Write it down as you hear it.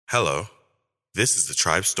Hello, this is the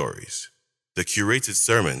Tribe Stories, the curated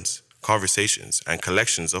sermons, conversations, and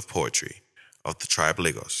collections of poetry of the Tribe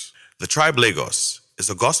Lagos. The Tribe Lagos is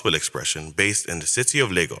a gospel expression based in the city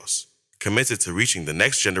of Lagos, committed to reaching the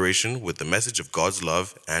next generation with the message of God's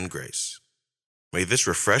love and grace. May this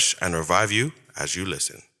refresh and revive you as you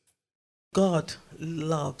listen. God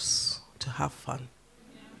loves to have fun.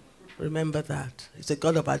 Remember that. He's a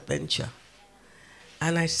God of adventure.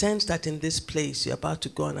 And I sense that in this place, you're about to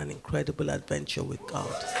go on an incredible adventure with God.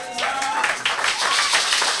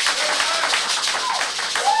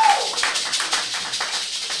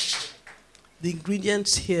 The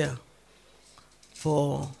ingredients here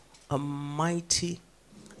for a mighty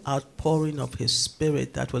outpouring of His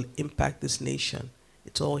Spirit that will impact this nation,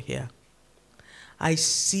 it's all here. I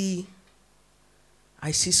see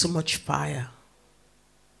so much fire.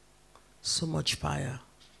 So much fire.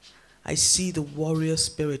 I see the warrior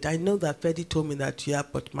spirit. I know that Freddy told me that, yeah,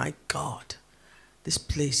 but my God, this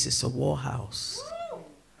place is a war house.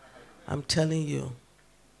 I'm telling you,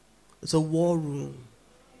 it's a war room.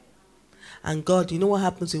 And God, you know what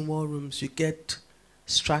happens in war rooms? You get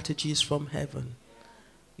strategies from heaven.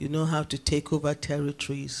 You know how to take over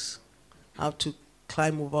territories, how to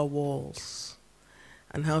climb over walls,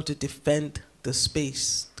 and how to defend the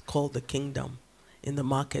space called the kingdom in the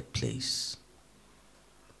marketplace.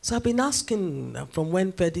 So I've been asking from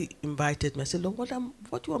when Freddy invited me, I said, Lord, what do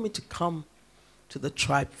you want me to come to the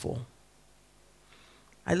tribe for?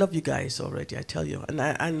 I love you guys already, I tell you. And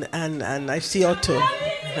I see Otto.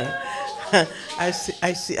 I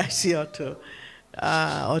see Otto.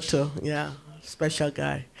 Otto, yeah, special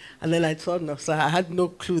guy. And then I saw Nosa. I had no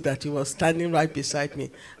clue that he was standing right beside me.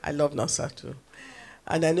 I love Nosa too.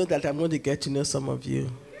 And I know that I'm going to get to know some of you.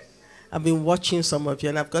 I've been watching some of you,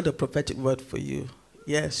 and I've got a prophetic word for you.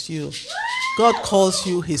 Yes, you. God calls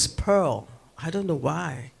you His pearl. I don't know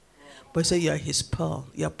why. But He said you're His pearl.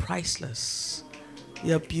 You're priceless.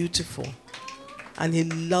 You're beautiful. And He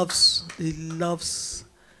loves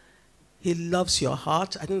your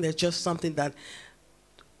heart. I think there's just something that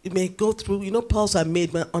you may go through. You know, pearls are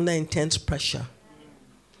made under intense pressure.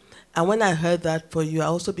 And when I heard that for you, I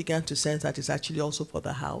also began to sense that it's actually also for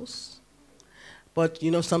the house. But,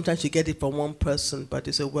 you know, sometimes you get it from one person, but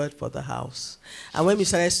it's a word for the house. And when we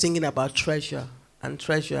started singing about treasure,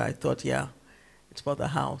 I thought, yeah, it's for the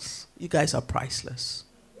house. You guys are priceless.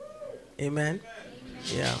 Amen?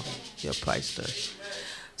 Yeah, you're priceless.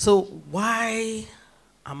 So why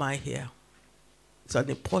am I here? It's an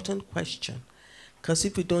important question. Because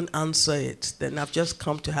if you don't answer it, then I've just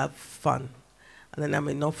come to have fun. And then I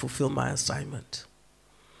may not fulfill my assignment.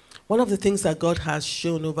 One of the things that God has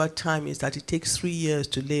shown over time is that it takes 3 years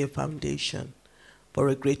to lay a foundation for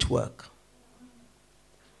a great work.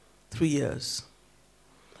 3 years.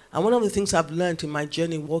 And one of the things I've learned in my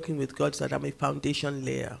journey walking with God is that I'm a foundation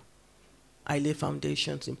layer. I lay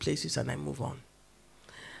foundations in places and I move on.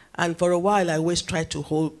 And for a while, I always tried to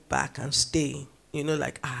hold back and stay. You know,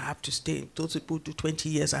 like, I have to stay. Those people do 20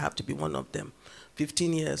 years, I have to be one of them.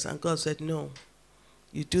 15 years. And God said, no.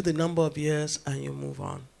 You do the number of years and you move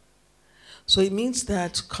on. So it means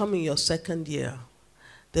that coming your second year,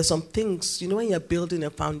 there's some things, you know, when you're building a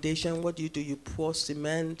foundation, what do? You pour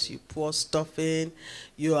cement, you pour stuff in,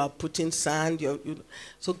 you are putting sand.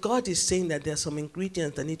 So God is saying that there's some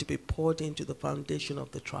ingredients that need to be poured into the foundation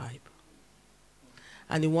of the tribe.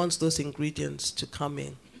 And He wants those ingredients to come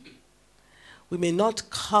in. We may not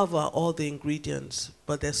cover all the ingredients,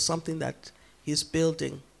 but there's something that He's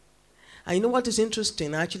building. And you know what is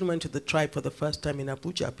interesting? I actually went to the tribe for the first time in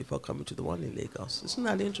Abuja before coming to the one in Lagos. Isn't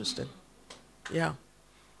that interesting? Yeah.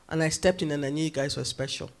 And I stepped in and I knew you guys were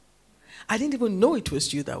special. I didn't even know it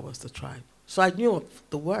was you that was the tribe. So I knew of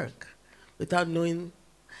the work without knowing.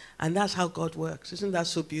 And that's how God works. Isn't that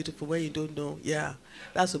so beautiful when you don't know? Yeah,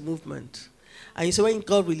 that's a movement. And you see, when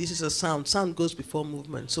God releases a sound goes before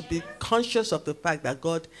movement. So be conscious of the fact that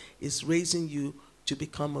God is raising you to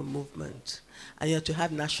become a movement. And you have to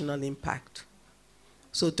have national impact.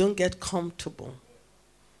 So don't get comfortable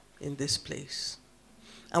in this place.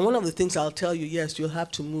 And one of the things I'll tell you, yes, you'll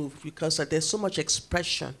have to move because there's so much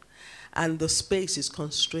expression and the space is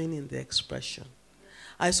constraining the expression.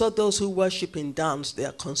 I saw those who worship in dance, they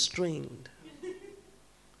are constrained.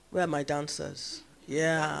 Where are my dancers?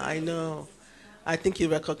 Yeah, I know. I think you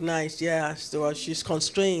recognize, yeah, so she's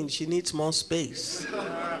constrained, she needs more space.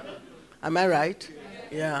 Am I right?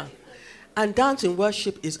 Yeah. And dance in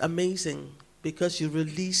worship is amazing because you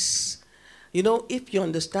release. You know, if you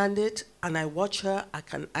understand it, and I watch her, I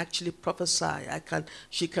can actually prophesy.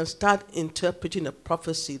 She can start interpreting a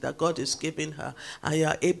prophecy that God is giving her, and you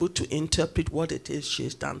are able to interpret what it is she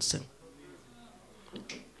is dancing.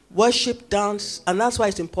 Worship, dance, and that's why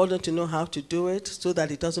it's important to know how to do it so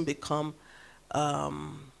that it doesn't become, you're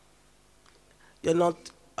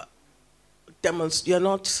not,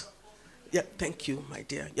 yeah, thank you, my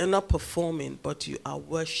dear. You're not performing, but you are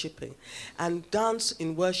worshiping. And dance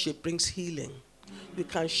in worship brings healing. You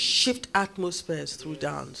can shift atmospheres through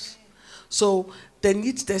dance. So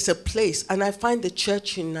there's a place, and I find the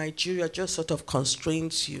church in Nigeria just sort of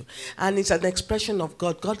constrains you. And it's an expression of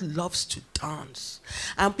God. God loves to dance.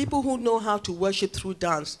 And people who know how to worship through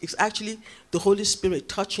dance, it's actually the Holy Spirit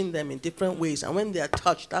touching them in different ways. And when they are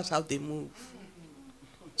touched, that's how they move.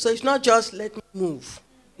 So it's not just let me move.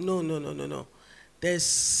 No. There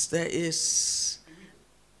is,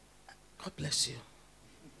 God bless you.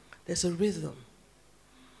 There's a rhythm.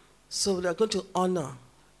 So we're going to honor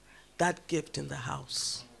that gift in the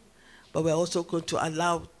house. But we're also going to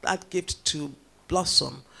allow that gift to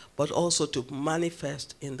blossom, but also to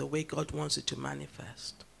manifest in the way God wants it to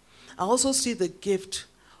manifest. I also see the gift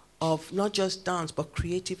of not just dance, but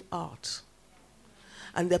creative art.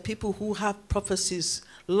 And there are people who have prophecies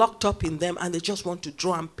locked up in them and they just want to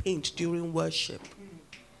draw and paint during worship.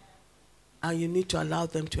 And you need to allow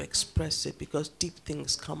them to express it because deep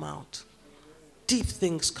things come out. Deep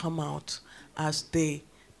things come out as they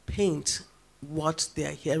paint what they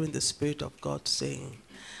are hearing the Spirit of God saying.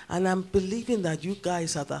 And I'm believing that you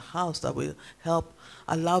guys are the house that will help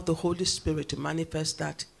allow the Holy Spirit to manifest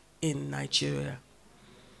that in Nigeria.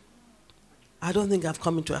 I don't think I've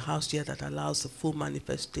come into a house yet that allows the full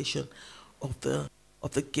manifestation of the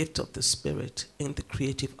gift of the Spirit in the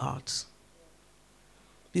creative arts.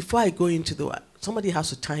 Before I go into somebody has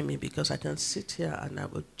to time me because I can sit here and I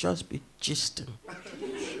will just be gisting.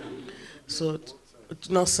 So,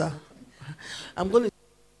 no, sir. I'm going to,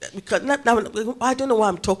 because I don't know why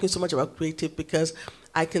I'm talking so much about creative, because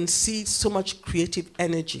I can see so much creative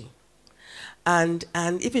energy. And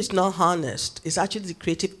if it's not harnessed, it's actually the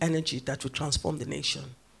creative energy that will transform the nation.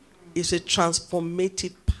 It's a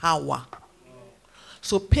transformative power.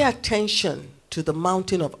 So pay attention to the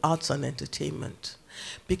mountain of arts and entertainment,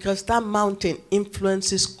 because that mountain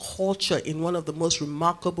influences culture in one of the most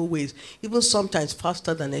remarkable ways, even sometimes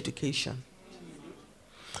faster than education.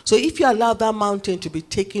 So if you allow that mountain to be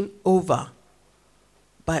taken over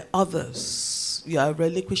by others, you are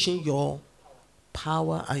relinquishing your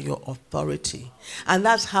power and your authority. And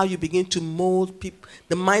that's how you begin to mold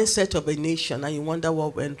the mindset of a nation, and you wonder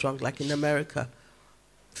what went wrong. Like in America,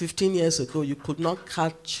 15 years ago, you could not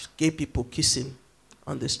catch gay people kissing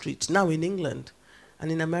on the streets. Now in England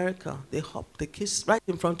and in America, they kiss right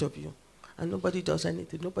in front of you, and nobody does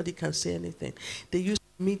anything. Nobody can say anything. They use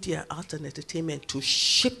media, art, and entertainment to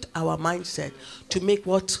shift our mindset to make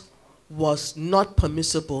what was not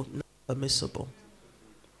permissible not permissible.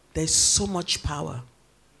 There's so much power.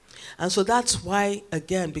 And so that's why,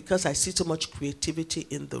 again, because I see so much creativity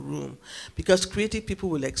in the room, because creative people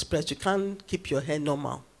will express, you can't keep your hair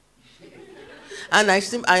normal. And I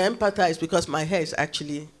empathize because my hair is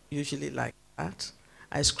actually usually like that.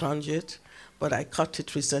 I scrunch it, but I cut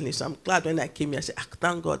it recently, so I'm glad when I came here, I said,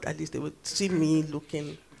 thank God, at least they would see me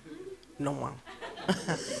looking normal.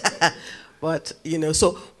 But,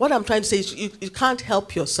 so what I'm trying to say is you can't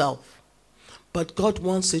help yourself, but God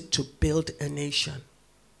wants it to build a nation.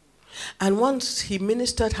 And once he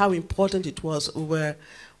ministered how important it was, we were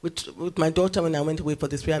with my daughter when I went away for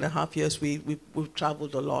the 3.5 years, we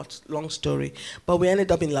traveled a lot, long story. But we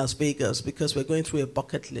ended up in Las Vegas because we're going through a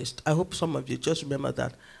bucket list. I hope some of you just remember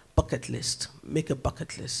that. Bucket list. Make a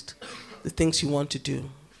bucket list. The things you want to do.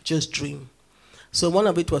 Just dream. So one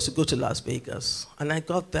of it was to go to Las Vegas. And I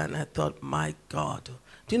got there and I thought, my God.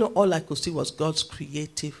 Do you know, all I could see was God's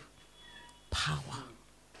creative power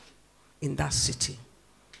in that city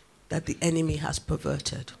that the enemy has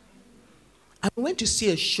perverted. I went to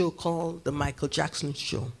see a show called The Michael Jackson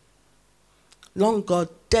Show. Long gone,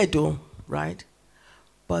 dead, right?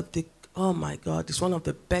 But oh my God, it's one of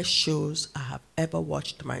the best shows I have ever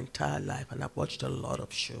watched in my entire life, and I've watched a lot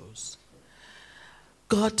of shows.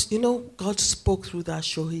 God, God spoke through that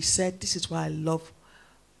show. He said, this is why I love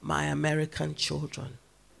my American children.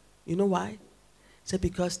 You know why? He said,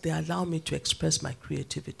 because they allow me to express my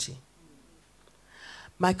creativity.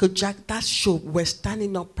 Michael Jackson, that show, we're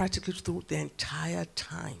standing up practically through the entire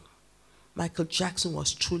time. Michael Jackson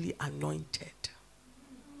was truly anointed.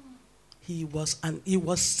 He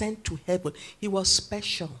was sent to heaven. He was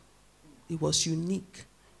special. He was unique.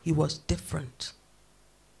 He was different.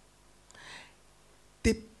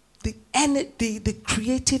 The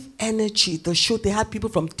creative energy, the show, they had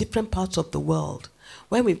people from different parts of the world.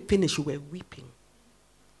 When we finished, we were weeping,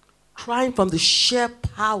 crying from the sheer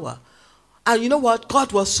power. And you know what?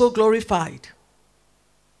 God was so glorified.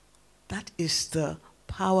 That is the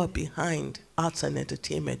power behind arts and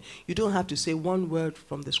entertainment. You don't have to say one word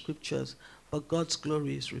from the scriptures, but God's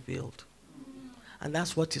glory is revealed. And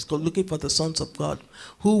that's what it's called, looking for the sons of God,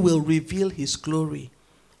 who will reveal his glory.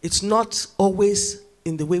 It's not always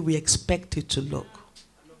in the way we expect it to look.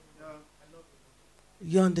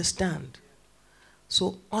 You understand?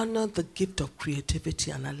 So honor the gift of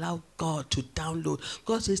creativity and allow God to download.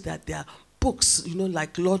 God says that there are books,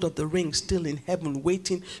 like Lord of the Rings, still in heaven,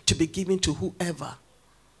 waiting to be given to whoever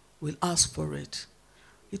will ask for it.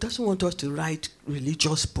 He doesn't want us to write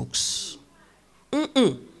religious books.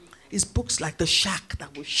 It's books like The Shack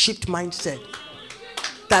that will shift mindset.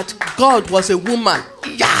 That God was a woman.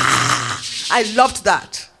 Yeah! I loved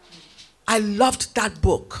that. I loved that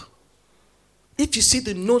book. If you see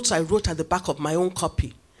the notes I wrote at the back of my own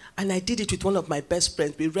copy, and I did it with one of my best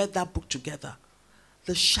friends, we read that book together.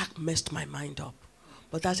 The Shack messed my mind up.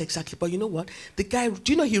 But that's exactly, but you know what? The guy,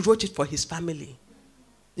 do you know he wrote it for his family?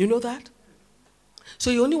 You know that? So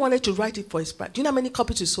he only wanted to write it for his family. Do you know how many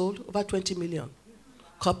copies he sold? Over 20 million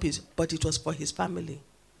copies, but it was for his family.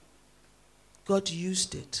 God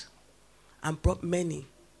used it and brought many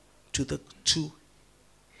to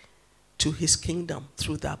his kingdom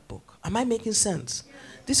through that book. Am I making sense?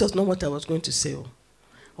 This was not what I was going to say.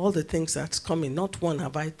 All the things that's coming, not one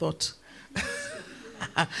have I thought.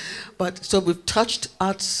 But so we've touched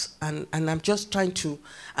arts, and I'm just trying to,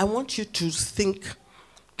 I want you to think,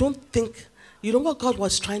 don't think, what God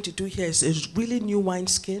was trying to do here is really new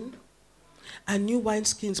wineskin. And new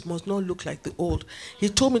wineskins must not look like the old. He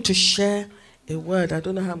told me to share a word. I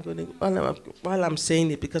don't know how I'm going to, while I'm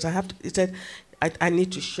saying it, because he said, I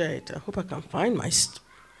need to share it. I hope I can find my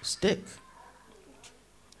stick.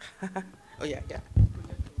 Oh, yeah.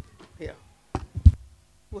 Here.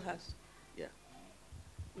 Who has? Yeah.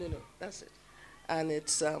 No, that's it. And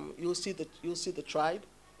it's, you'll see the tribe.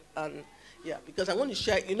 And yeah, because I want to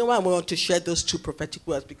share, why I want to share those two prophetic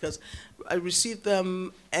words? Because I received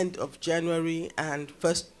them end of January and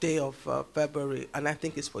first day of February, and I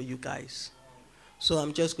think it's for you guys. So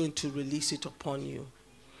I'm just going to release it upon you,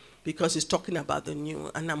 because it's talking about the new,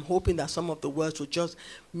 and I'm hoping that some of the words will just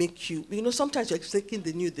make you, sometimes you're thinking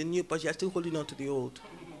the new, but you're still holding on to the old.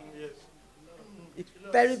 It's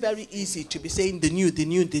very, very easy to be saying the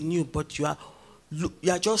new, but you're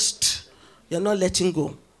not letting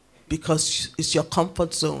go, because it's your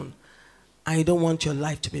comfort zone, and you don't want your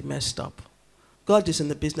life to be messed up. God is in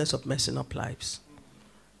the business of messing up lives,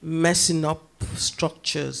 messing up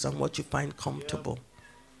structures and what you find comfortable.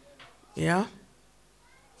 Yeah?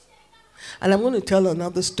 And I'm going to tell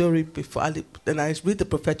another story before then I read the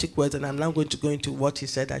prophetic words, and I'm now going to go into what he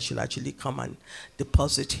said I should actually come and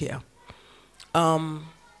deposit here. Don't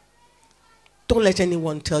let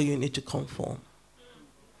anyone tell you need to conform.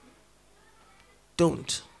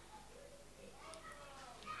 Don't.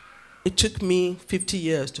 It took me 50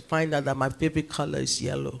 years to find out that my favorite color is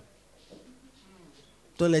yellow.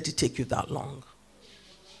 Don't let it take you that long.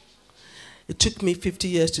 It took me 50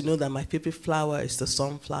 years to know that my favorite flower is the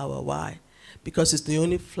sunflower. Why? Because it's the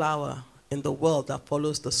only flower in the world that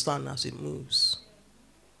follows the sun as it moves.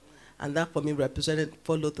 And that for me represented,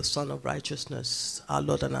 follow the Son of Righteousness, our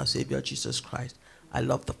Lord and our Savior, Jesus Christ. I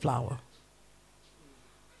love the flower.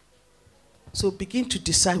 So begin to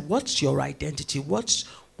decide, what's your identity? What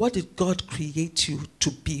did God create you to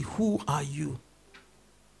be? Who are you?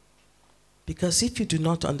 Because if you do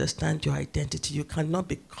not understand your identity, you cannot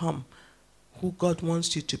become who God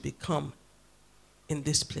wants you to become in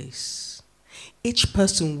this place. Each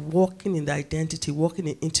person walking in the identity, walking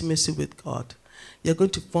in intimacy with God, you're going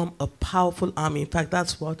to form a powerful army. In fact,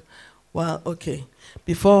 that's what,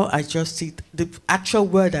 before I just see, the actual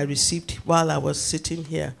word I received while I was sitting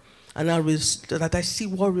here, and that I see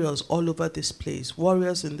warriors all over this place,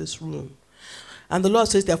 warriors in this room. And the Lord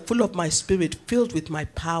says they're full of my spirit, filled with my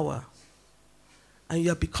power. And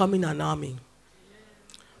you're becoming an army.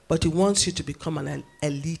 But he wants you to become an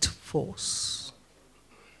elite force.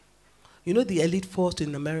 You know the elite force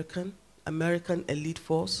in American elite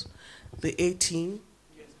force? The A-team?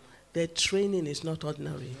 Their training is not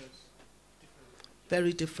ordinary.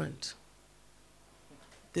 Very different.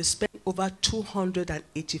 They spend over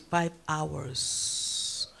 285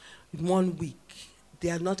 hours in 1 week. They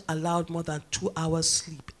are not allowed more than 2 hours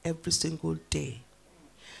sleep every single day.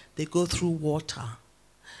 They go through water.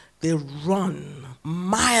 They run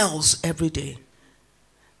miles every day.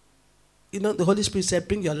 The Holy Spirit said,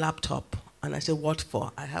 bring your laptop. And I said, what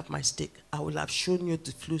for? I have my stick. I will have shown you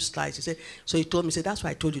the flu slides. He said, so he told me, that's why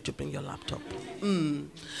I told you to bring your laptop.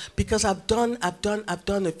 Because I've done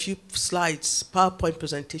a few slides, PowerPoint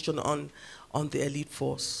presentation on the elite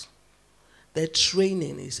force. Their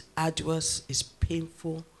training is arduous, is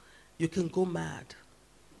painful. You can go mad,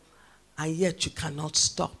 and yet you cannot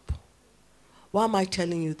stop. Why am I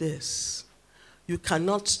telling you this? You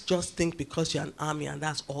cannot just think because you're an army and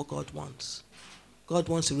that's all God wants. God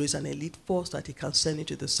wants to raise an elite force that he can send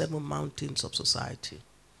into the 7 mountains of society.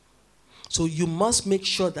 So you must make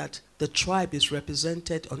sure that the tribe is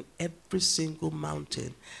represented on every single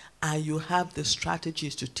mountain, and you have the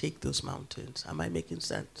strategies to take those mountains. Am I making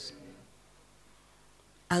sense?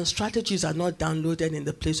 And strategies are not downloaded in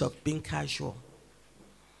the place of being casual.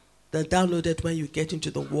 They're downloaded when you get into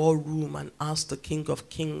the war room and ask the King of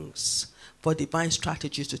Kings for divine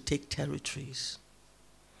strategies to take territories.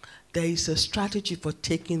 There is a strategy for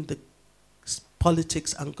taking the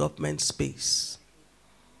politics and government space.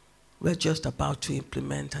 We're just about to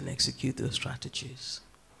implement and execute those strategies.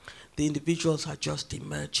 The individuals are just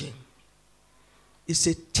emerging. It's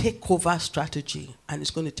a takeover strategy, and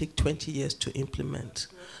it's going to take 20 years to implement.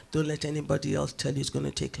 Don't let anybody else tell you it's going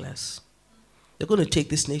to take less. They're going to take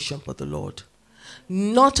this nation for the Lord.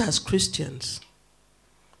 Not as Christians,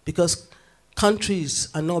 because countries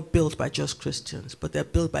are not built by just Christians, but they're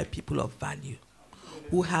built by people of value,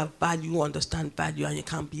 who have value, who understand value, and you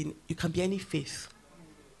can be any faith.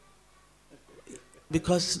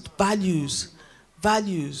 Because values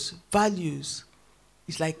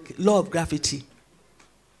is like law of gravity.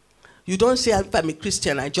 You don't say, if I'm a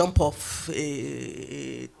Christian, I jump off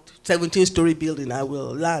a 17-story building, I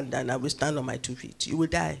will land and I will stand on my 2 feet. You will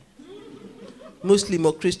die. Muslim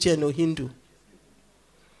or Christian or Hindu.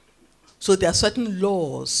 So there are certain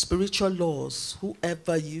laws, spiritual laws.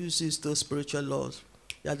 Whoever uses those spiritual laws,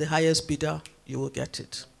 you are the highest bidder, you will get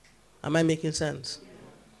it. Am I making sense?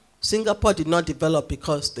 Singapore did not develop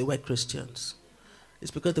because they were Christians.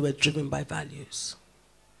 It's because they were driven by values.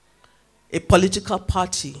 A political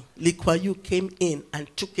party, Lee Kuan Yew, came in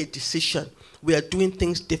and took a decision. We are doing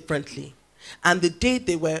things differently. And the day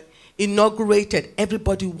they were inaugurated,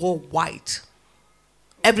 everybody wore white.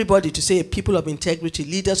 Everybody to say people of integrity,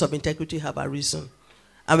 leaders of integrity have arisen.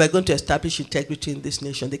 And we're going to establish integrity in this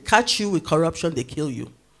nation. They catch you with corruption, they kill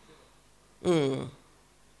you. And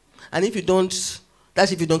if you don't,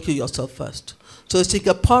 that's if you don't kill yourself first. So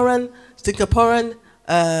Singaporean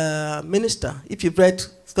minister, if you've read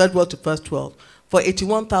Third World to First World, for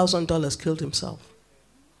 $81,000 killed himself.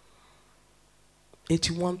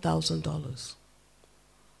 $81,000.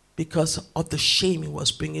 Because of the shame he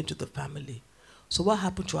was bringing to the family. So what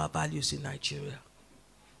happened to our values in Nigeria?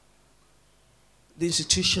 The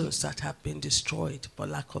institutions that have been destroyed for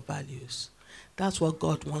lack of values. That's what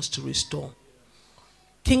God wants to restore.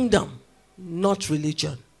 Kingdom, not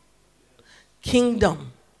religion.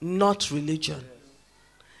 Kingdom, not religion.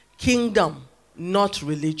 Kingdom, not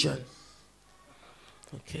religion.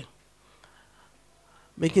 Okay.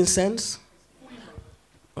 Making sense?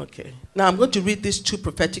 Okay. Now I'm going to read these 2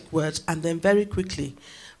 prophetic words and then very quickly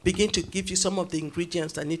begin to give you some of the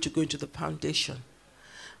ingredients that need to go into the foundation.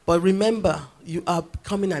 But remember, you are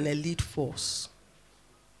becoming an elite force.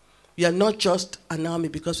 You are not just an army,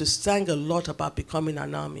 because we sang a lot about becoming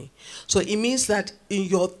an army. So it means that in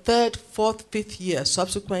your 3rd, 4th, 5th year,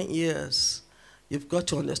 subsequent years, you've got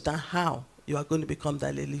to understand how you are going to become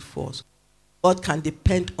that elite force. God can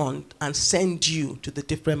depend on and send you to the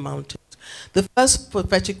different mountains. The first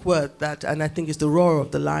prophetic word that, and I think is the roar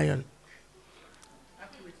of the lion.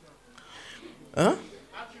 Huh?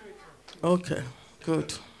 Okay,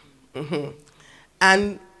 good.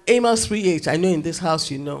 And Amos 3:8, I know in this house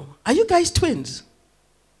you know. Are you guys twins?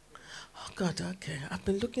 Oh God, okay. I've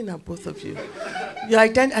been looking at both of you. You're I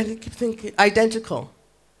keep thinking identical.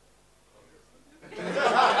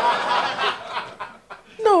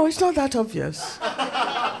 No, it's not that obvious.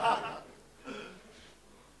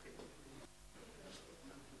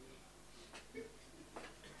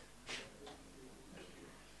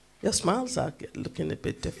 Your smiles are looking a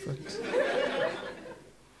bit different.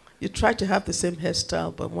 You try to have the same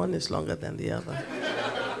hairstyle, but one is longer than the other.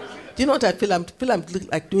 Do you know what I feel? I feel I'm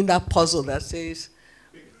like doing that puzzle that says,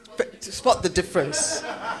 spot the difference.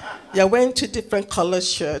 You're wearing 2 different colored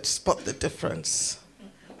shirts, spot the difference.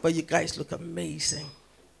 But you guys look amazing.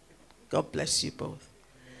 God bless you both.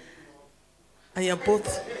 And you're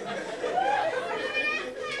both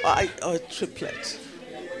a triplet.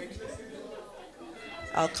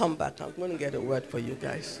 I'll come back. I'm going to get a word for you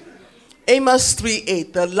guys. Amos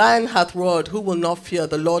 3:8, the lion hath roared, who will not fear?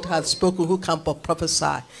 The Lord hath spoken, who can but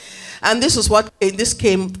prophesy? And this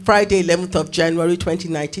came Friday, 11th of January,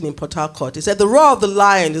 2019 in Port Harcourt. It said, the roar of the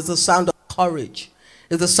lion is the sound of courage,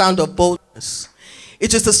 is the sound of boldness.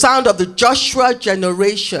 It is the sound of the Joshua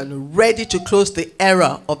generation ready to close the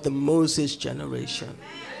era of the Moses generation.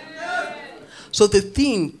 So the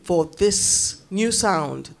theme for this new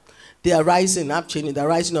sound, the arising of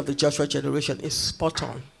the Joshua generation, is spot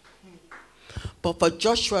on. But for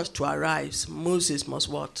Joshua to arise, Moses must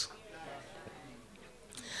what?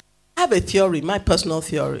 I have a theory, my personal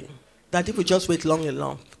theory, that if we just wait long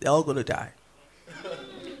enough, they're all going to die.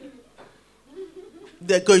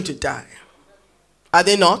 They're going to die. Are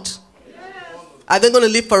they not? Are they going to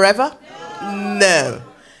live forever? No.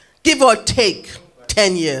 Give or take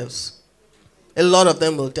 10 years. A lot of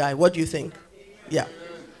them will die. What do you think? Yeah.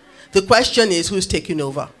 The question is, who's taking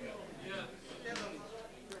over?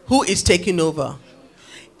 Who is taking over?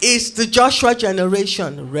 Is the Joshua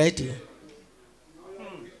generation ready?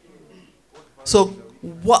 So,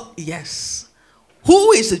 what? Yes.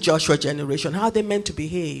 Who is the Joshua generation? How are they meant to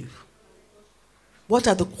behave? What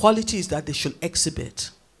are the qualities that they should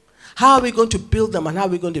exhibit? How are we going to build them and how are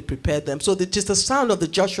we going to prepare them? So it is the sound of the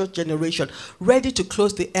Joshua generation ready to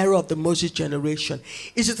close the era of the Moses generation.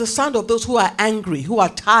 It is the sound of those who are angry, who are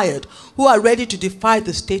tired, who are ready to defy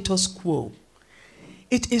the status quo.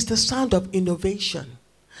 It is the sound of innovation,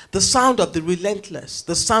 the sound of the relentless,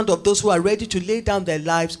 the sound of those who are ready to lay down their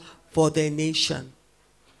lives for their nation.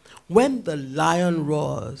 When the lion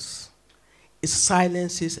roars, it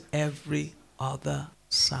silences every other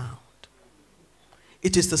sound.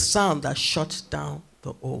 It is the sound that shuts down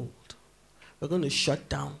the old. We're going to shut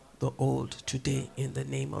down the old today in the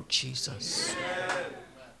name of Jesus.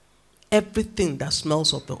 Everything that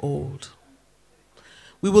smells of the old.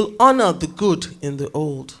 We will honor the good in the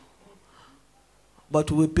old, but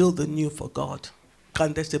we will build the new for God.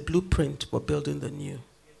 And there's a blueprint for building the new.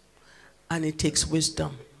 And it takes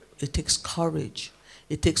wisdom. It takes courage.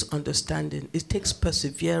 It takes understanding. It takes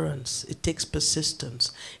perseverance. It takes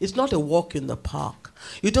persistence. It's not a walk in the park.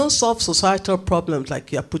 You don't solve societal problems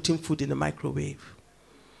like you're putting food in the microwave.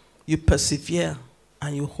 You persevere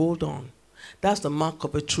and you hold on. That's the mark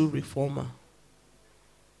of a true reformer.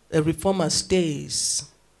 A reformer stays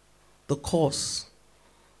the course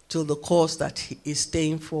till the cause that he is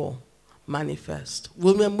staying for manifest.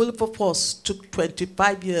 William Wilberforce took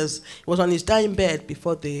 25 years. He was on his dying bed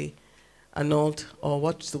before they annulled, or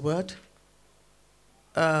what's the word?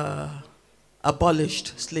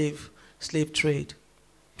 Abolished slave trade.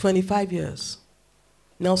 25 years.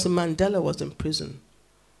 Nelson Mandela was in prison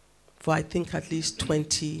for I think at least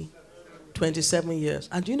 27 years.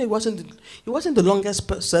 And you know, he wasn't the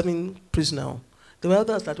longest serving prisoner. There were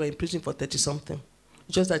others that were in prison for 30-something.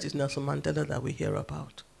 Just that it's Nelson Mandela that we hear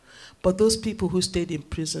about. But those people who stayed in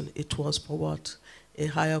prison, it was for what? A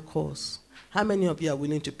higher cause. How many of you are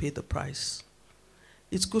willing to pay the price?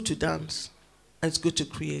 It's good to dance, and it's good to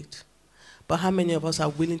create. But how many of us are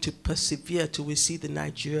willing to persevere till we see the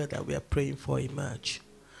Nigeria that we are praying for emerge?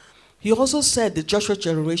 He also said, the Joshua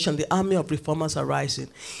generation, the army of reformers are rising.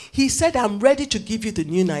 He said, I'm ready to give you the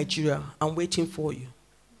new Nigeria. I'm waiting for you.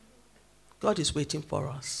 God is waiting for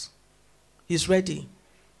us. He's ready.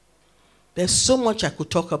 There's so much I could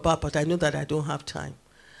talk about, but I know that I don't have time.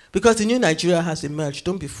 Because the new Nigeria has emerged.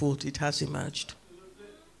 Don't be fooled. It has emerged.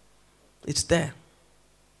 It's there.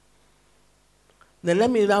 Then let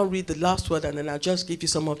me now read the last word, and then I'll just give you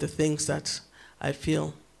some of the things that I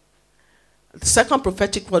feel. The second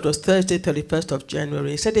prophetic word was Thursday, 31st of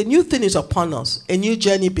January. It said, a new thing is upon us. A new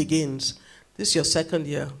journey begins. This is your second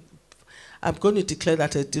year. I'm going to declare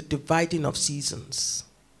that a dividing of seasons.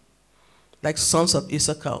 Like sons of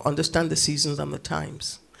Issachar, understand the seasons and the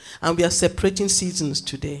times. And we are separating seasons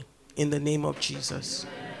today in the name of Jesus.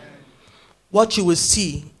 What you will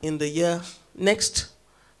see in the year, next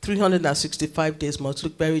 365 days must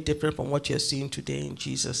look very different from what you're seeing today in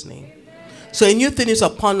Jesus' name. So a new thing is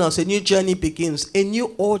upon us, a new journey begins, a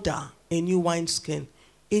new order, a new wineskin,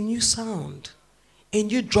 a new sound, a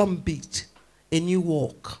new drum beat, a new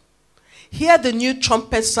walk. Hear the new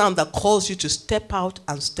trumpet sound that calls you to step out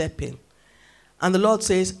and step in. And the Lord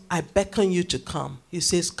says, I beckon you to come. He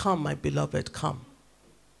says, come, my beloved, come.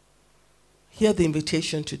 Hear the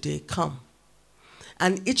invitation today, come.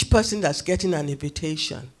 And each person that's getting an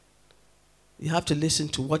invitation, you have to listen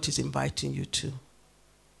to what he's inviting you to.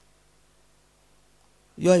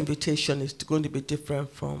 Your invitation is going to be different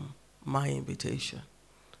from my invitation.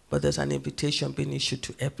 But there's an invitation being issued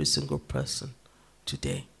to every single person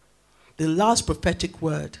today. The last prophetic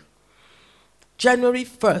word, January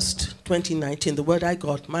 1st, 2019, the word I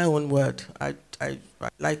got, my own word. I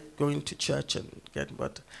like going to church and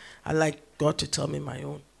but I like God to tell me my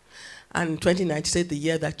own. And 2019 said the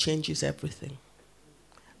year that changes everything.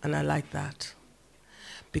 And I like that.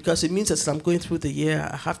 Because it means that as I'm going through the year,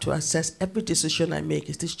 I have to assess every decision I make.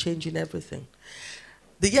 Is this changing everything?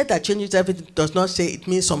 The year that changes everything does not say it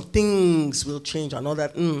means some things will change and all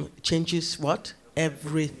that. It changes what?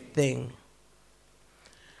 Everything.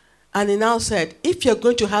 And he now said, if you're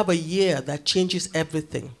going to have a year that changes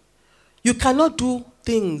everything, you cannot do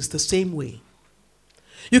things the same way.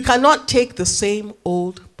 You cannot take the same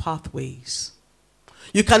old pathways.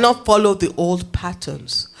 You cannot follow the old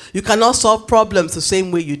patterns. You cannot solve problems the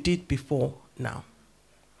same way you did before now.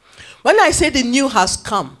 When I say the new has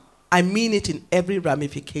come, I mean it in every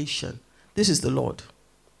ramification. This is the Lord.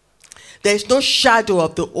 There is no shadow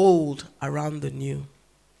of the old around the new.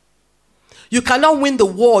 You cannot win the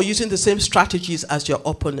war using the same strategies as your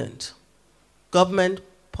opponent. Government,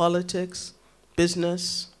 politics,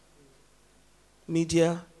 business,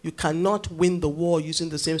 media. You cannot win the war using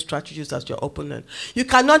the same strategies as your opponent. You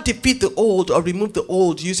cannot defeat the old or remove the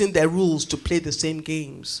old using their rules to play the same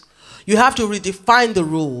games. You have to redefine the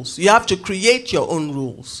rules. You have to create your own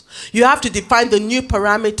rules. You have to define the new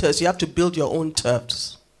parameters. You have to build your own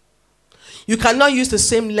turfs. You cannot use the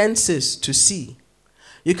same lenses to see.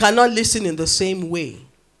 You cannot listen in the same way.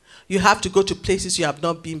 You have to go to places you have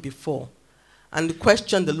not been before. And the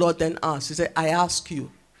question the Lord then asked, he said, I ask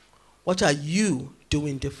you, what are you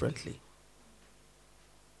doing differently?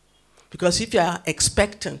 Because if you are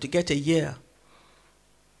expectant to get a year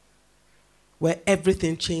where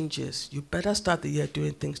everything changes, you better start the year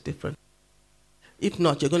doing things different. If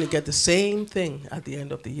not, you're going to get the same thing at the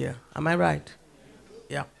end of the year. Am I right?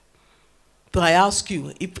 Yeah. So I ask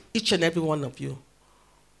you, if each and every one of you,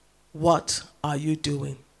 what are you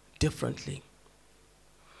doing differently?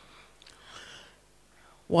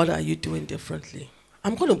 What are you doing differently?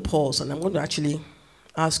 I'm going to pause and I'm going to actually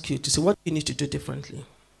ask you to say what you need to do differently.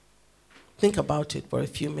 Think about it for a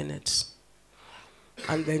few minutes.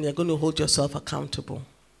 And then you're going to hold yourself accountable.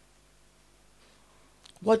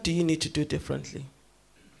 What do you need to do differently?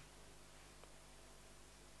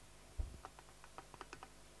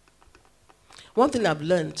 One thing I've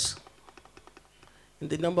learned in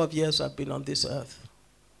the number of years I've been on this earth,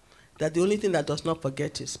 that the only thing that does not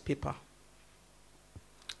forget is paper.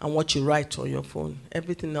 And what you write on your phone.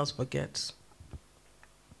 Everything else forgets.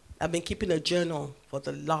 I've been keeping a journal for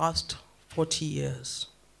the last 40 years.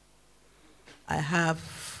 I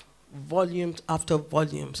have volumes after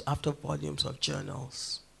volumes after volumes of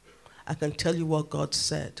journals. I can tell you what God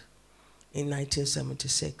said in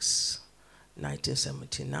 1976,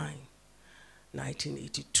 1979,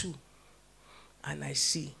 1982. And I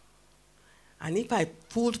see. And if I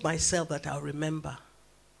fooled myself that I'll remember,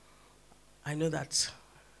 I know that's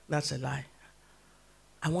a lie.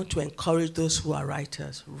 I want to encourage those who are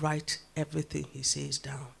writers, write everything he says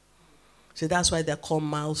down. So that's why they're called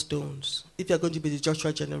milestones. If you're going to be the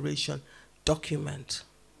Joshua generation, document.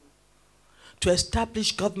 To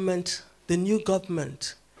establish government, the new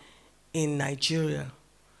government in Nigeria,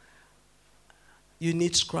 you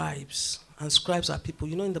need scribes. And scribes are people,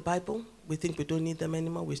 you know, in the Bible, we think we don't need them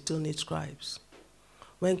anymore, we still need scribes.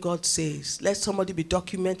 When God says, let somebody be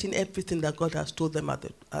documenting everything that God has told them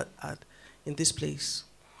in this place,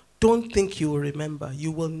 don't think you will remember.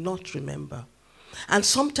 You will not remember. And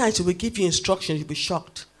sometimes it will give you instructions, you'll be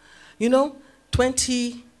shocked. You know,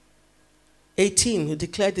 2018, he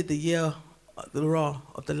declared it the year of the roar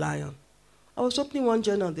of the lion. I was opening one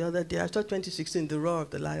journal the other day. I saw 2016, the roar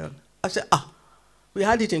of the lion. I said, we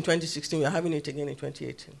had it in 2016, we're having it again in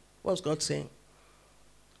 2018. What was God saying?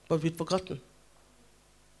 But we'd forgotten.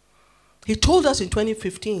 He told us in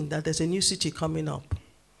 2015 that there's a new city coming up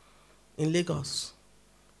in Lagos.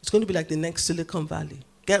 It's going to be like the next Silicon Valley.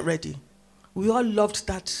 Get ready. We all loved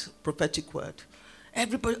that prophetic word.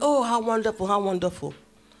 Everybody, oh, how wonderful, how wonderful.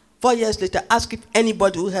 4 years later, ask if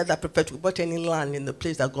anybody who heard that prophetic bought any land in the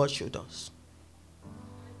place that God showed us.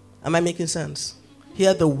 Am I making sense?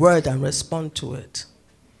 Hear the word and respond to it.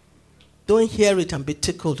 Don't hear it and be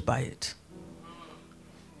tickled by it.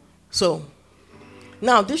 So,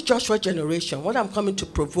 now this Joshua generation, what I'm coming to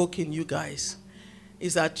provoke in you guys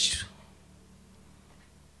is that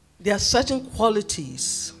there are certain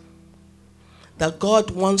qualities that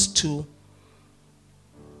God wants to,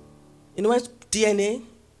 you know what DNA?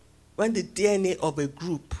 When the DNA of a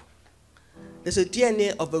group, there's a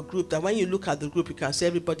DNA of a group that when you look at the group, you can see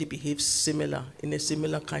everybody behaves similar, in a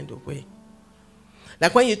similar kind of way.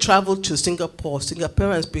 Like when you travel to Singapore,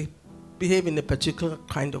 Singaporeans behave in a particular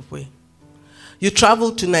kind of way. You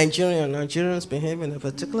travel to Nigeria, Nigerians behave in a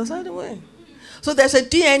particular side of way. So there's a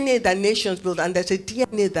DNA that nations build, and there's a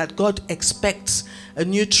DNA that God expects a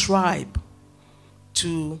new tribe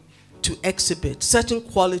to exhibit, certain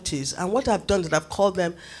qualities. And what I've done is I've called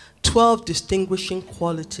them 12 distinguishing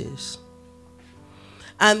qualities.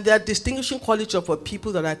 And they're distinguishing qualities of a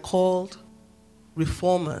people that I called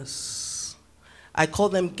reformers. I call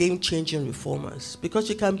them game-changing reformers because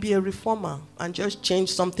you can be a reformer and just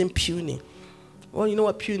change something puny. Well, you know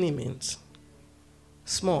what puny means?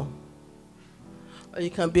 Small. Or you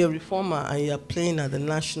can be a reformer and you are playing at the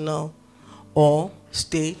national or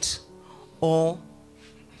state or,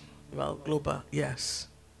 well, global. Yes.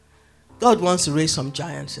 God wants to raise some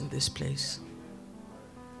giants in this place.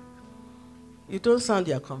 You don't sound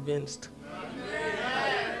you're convinced.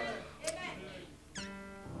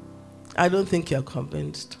 I don't think you're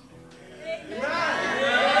convinced.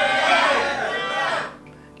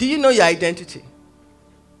 Do you know your identity?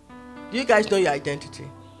 Do you guys know your identity?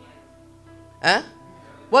 Huh?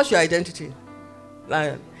 What's your identity?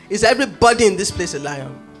 Lion. Is everybody in this place a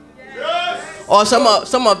lion? Yes. Or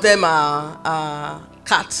some of them are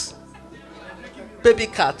cats? Baby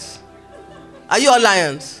cats. Are you all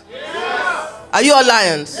lions? Yes. Are you all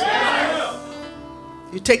lions? Yes.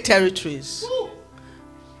 You take territories.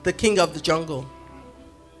 The king of the jungle.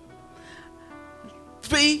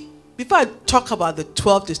 3, before I talk about the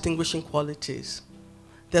 12 distinguishing qualities,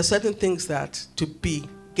 there are certain things that to be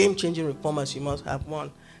game-changing reformers you must have.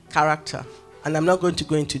 1, character. And I'm not going to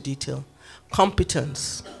go into detail.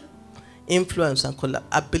 Competence, influence, and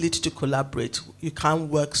ability to collaborate. You can't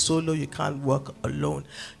work solo, you can't work alone.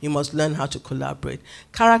 You must learn how to collaborate.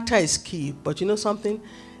 Character is key, but you know something?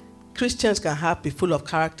 Christians can be full of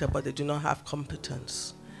character, but they do not have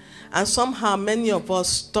competence. And somehow many of us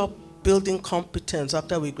stop building competence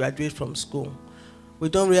after we graduate from school. We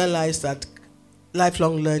don't realize that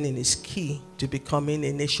lifelong learning is key to becoming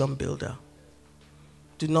a nation builder.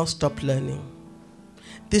 Do not stop learning.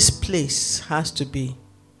 This place has to be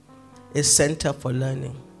a center for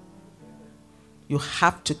learning. You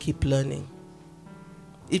have to keep learning.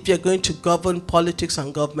 If you're going to govern politics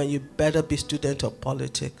and government, you better be a student of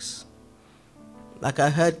politics. Like I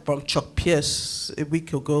heard from Chuck Pierce a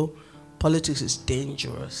week ago, politics is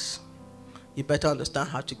dangerous. You better understand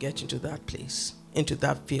how to get into that place, into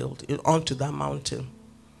that field, onto that mountain.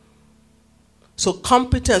 So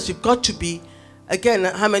competence, you've got to be, again,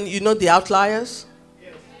 how many, you know the outliers?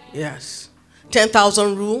 Yes.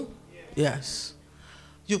 10,000 rule? Yes.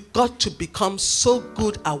 You've got to become so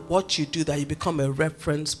good at what you do that you become a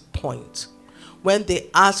reference point. When they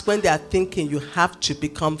ask, when they are thinking, you have to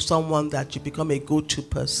become someone that you become a go-to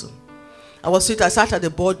person. I sat at a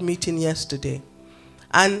board meeting yesterday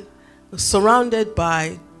and surrounded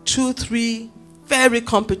by 2, 3 very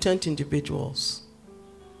competent individuals.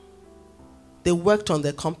 They worked on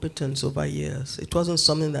their competence over years. It wasn't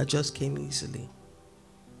something that just came easily.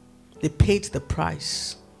 They paid the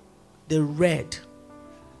price. They read.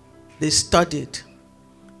 They studied.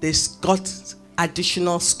 They got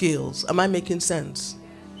additional skills. Am I making sense?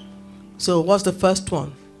 So what's the first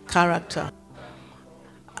one? Character.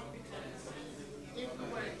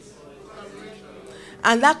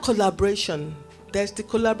 And that collaboration, there's the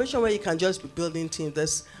collaboration where you can just be building teams.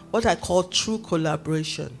 There's what I call true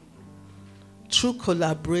collaboration. True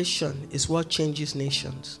collaboration is what changes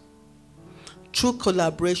nations. True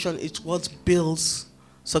collaboration is what builds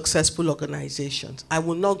successful organizations. I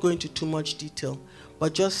will not go into too much detail,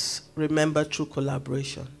 but just remember true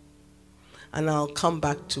collaboration. And I'll come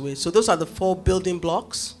back to it. So those are the 4 building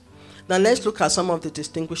blocks. Now let's look at some of the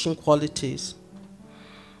distinguishing qualities.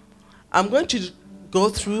 I'm going to go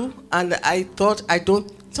through, and I thought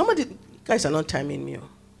somebody, you guys are not timing me.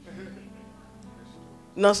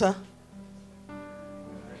 No, sir?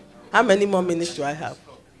 How many more minutes do I have?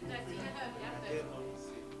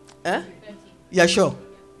 Eh? Yeah, sure.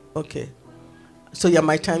 Okay. So you're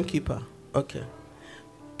my timekeeper. Okay.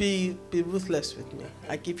 Be ruthless with me.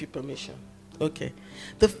 I give you permission. Okay.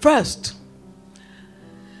 The first,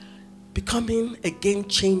 becoming a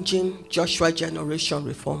game-changing Joshua generation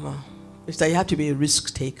reformer, is that you have to be a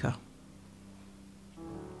risk taker.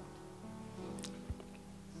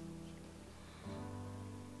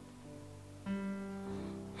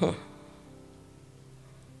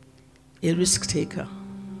 A risk taker.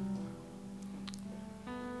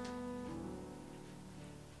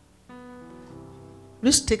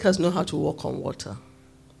 Risk takers know how to walk on water.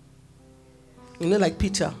 You know, like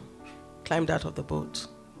Peter climbed out of the boat.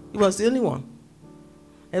 He was the only one.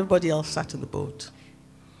 Everybody else sat in the boat.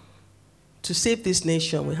 To save this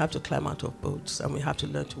nation, we have to climb out of boats and we have to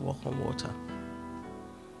learn to walk on water.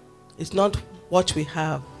 It's not what we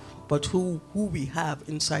have, but who we have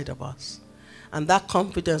inside of us. And that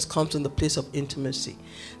confidence comes in the place of intimacy.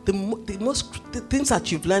 The things that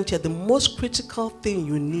you've learned here, the most critical thing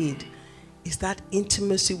you need is that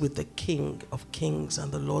intimacy with the King of Kings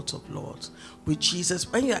and the Lord of Lords, with Jesus.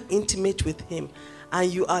 When you are intimate with him and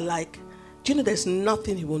you are like, do you know there's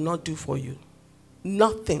nothing he will not do for you?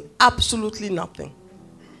 Nothing. Absolutely nothing.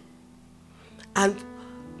 And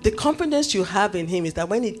the confidence you have in him is that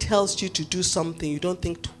when he tells you to do something, you don't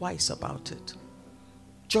think twice about it.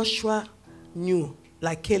 Joshua knew,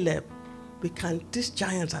 like Caleb, these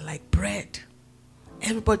giants are like bread.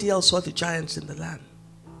 Everybody else saw the giants in the land.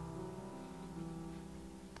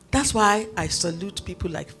 That's why I salute people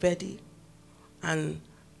like Fedi and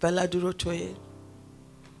Bella Durotoye.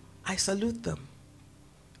 I salute them.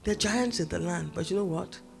 They're giants in the land, but you know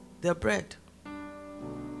what? They're bread.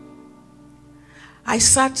 I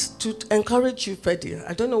sat to encourage you, Fedi.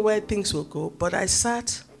 I don't know where things will go, but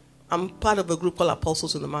I'm part of a group called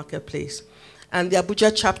Apostles in the Marketplace. And the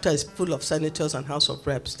Abuja chapter is full of senators and House of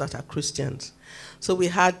Reps that are Christians. So we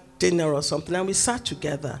had dinner or something, and we sat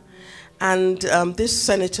together. And this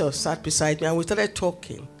senator sat beside me, and we started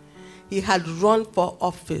talking. He had run for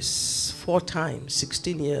office 4 times,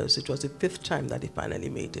 16 years. It was the 5th time that he finally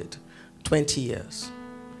made it, 20 years.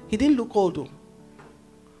 He didn't look old, though.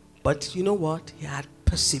 But you know what? He had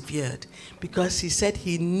persevered because he said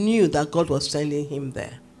he knew that God was sending him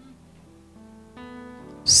there.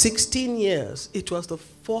 16 years, it was the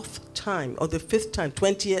 4th time or the 5th time,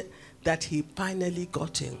 20 years, that he finally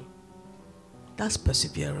got in. That's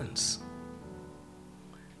perseverance.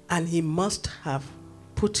 And he must have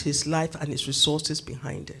put his life and his resources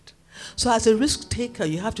behind it. So as a risk taker,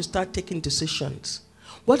 you have to start taking decisions.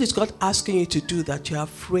 What is God asking you to do that you're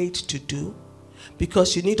afraid to do?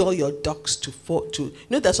 Because you need all your ducks to fall to. You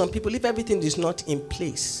know, there's some people, if everything is not in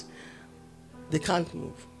place, they can't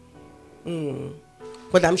move.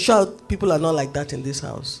 But I'm sure people are not like that in this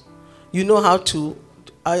house. You know how to.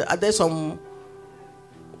 Are there some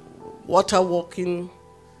water walking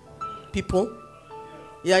people?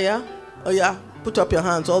 Yeah? Oh yeah, put up your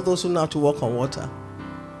hands, all those who know how to walk on water.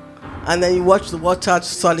 And then you watch the water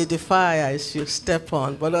solidify as you step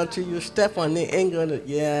on. But until you step on it, ain't gonna,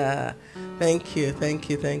 yeah. Thank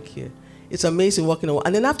you. It's amazing walking on water.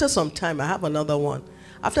 And then after some time, I have another one.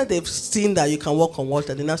 After they've seen that you can walk on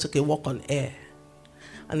water, then that's okay, walk on air.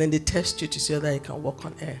 And then they test you to see whether you can walk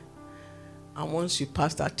on air. And once you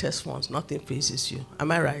pass that test once, nothing phases you.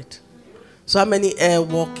 Am I right? So how many air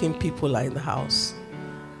walking people are in the house?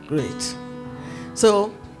 Great.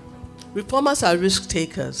 So reformers are risk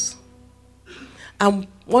takers. And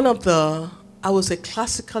I was a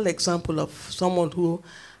classical example of someone who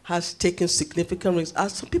has taken significant risks,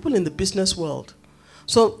 as some people in the business world.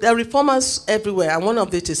 So there are reformers everywhere, and one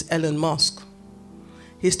of it is Elon Musk.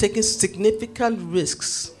 He's taken significant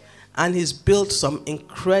risks, and he's built some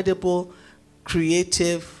incredible,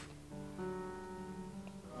 creative,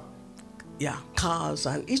 cars,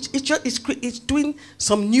 and it's doing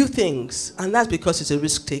some new things, and that's because he's a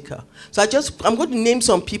risk taker. So I'm going to name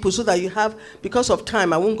some people so that you have, because of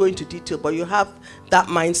time, I won't go into detail, but you have that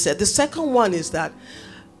mindset. The second one is that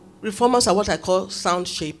reformers are what I call sound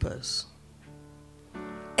shapers.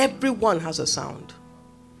 Everyone has a sound.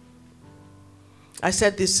 I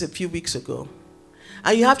said this a few weeks ago.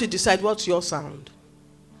 And you have to decide what's your sound.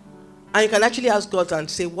 And you can actually ask God and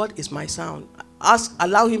say, what is my sound?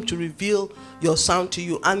 Allow him to reveal your sound to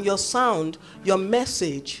you. And your sound, your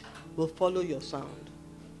message, will follow your sound.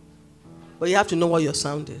 But you have to know what your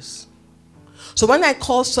sound is. So when I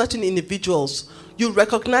call certain individuals, you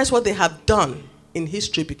recognize what they have done in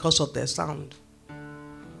history because of their sound.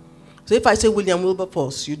 So if I say William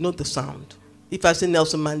Wilberforce, you know the sound. If I say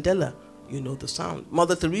Nelson Mandela, you know the sound.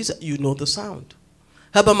 Mother Teresa, you know the sound.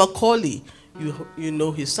 Herbert Macaulay, you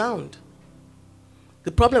know his sound.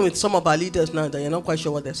 The problem with some of our leaders now is that you're not quite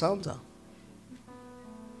sure what their sounds are.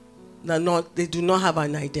 They do not have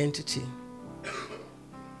an identity.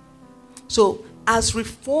 So as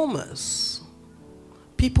reformers,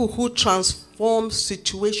 people who transform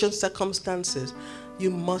situations, circumstances, you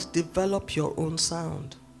must develop your own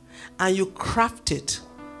sound. And you craft it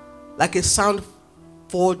like a sound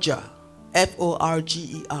forger,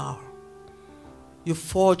 Forger. You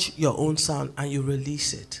forge your own sound and you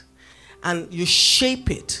release it. And you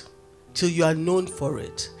shape it till you are known for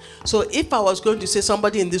it. So if I was going to say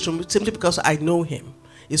somebody in this room, simply because I know him,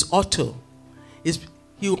 is Otto.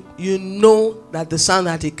 You know that the sound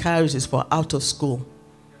that he carries is for out of school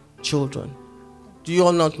children. Do you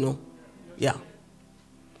all not know? Yeah.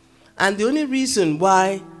 And the only reason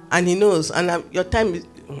why, and he knows, and your time is,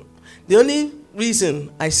 the only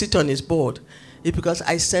reason I sit on his board is because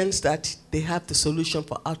I sense that they have the solution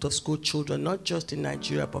for out-of-school children, not just in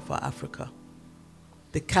Nigeria, but for Africa.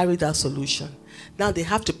 They carry that solution. Now they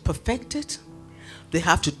have to perfect it, they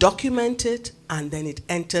have to document it, and then it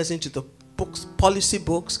enters into the books, policy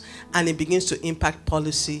books, and it begins to impact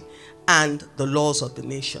policy and the laws of the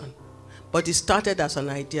nation. But it started as an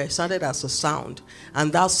idea. It started as a sound.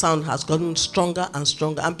 And that sound has gotten stronger and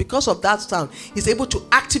stronger. And because of that sound, he's able to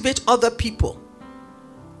activate other people.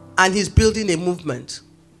 And he's building a movement.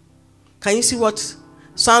 Can you see what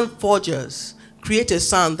sound forgers create a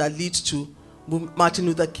sound that leads to Martin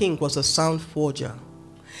Luther King was a sound forger.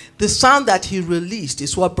 The sound that he released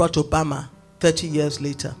is what brought Obama 30 years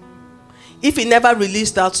later. If he never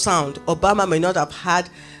released that sound, Obama may not have had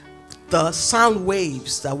the sound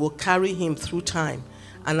waves that will carry him through time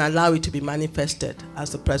and allow it to be manifested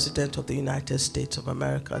as the President of the United States of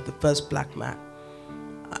America, the first black man.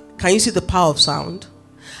 Can you see the power of sound?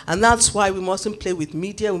 And that's why we mustn't play with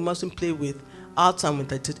media, we mustn't play with arts and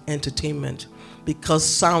with entertainment, because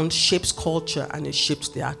sound shapes culture and it shapes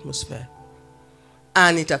the atmosphere.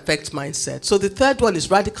 And it affects mindset. So the third one is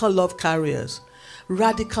radical love carriers.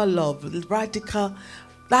 Radical love,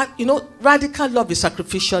 radical love is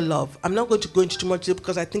sacrificial love. I'm not going to go into too much detail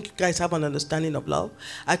because I think you guys have an understanding of love.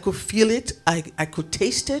 I could feel it, I could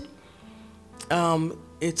taste it.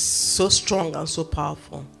 It's so strong and so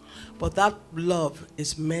powerful. But that love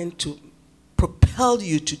is meant to propel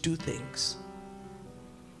you to do things.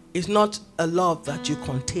 It's not a love that you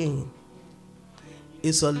contain.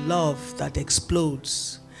 It's a love that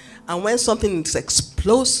explodes. And when something is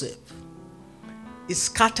explosive, it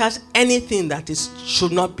scatters anything that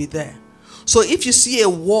should not be there. So if you see a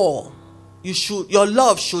wall, your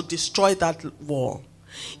love should destroy that wall.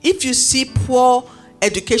 If you see poor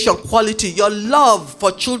education quality, your love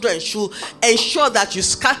for children should ensure that you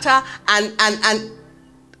scatter and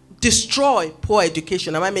destroy poor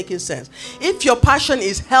education. Am I making sense? If your passion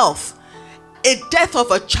is health, a death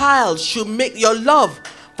of a child should make your love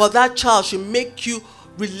for that child should make you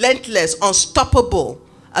relentless, unstoppable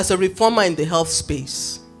as a reformer in the health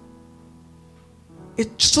space.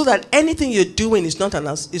 It's so that anything you're doing is not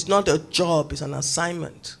a job, it's an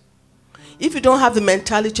assignment. If you don't have the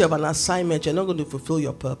mentality of an assignment, you're not going to fulfill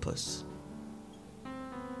your purpose.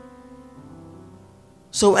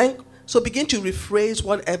 So begin to rephrase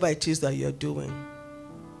whatever it is that you're doing.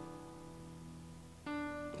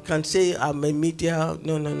 You can say, I'm a media.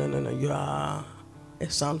 No. You are a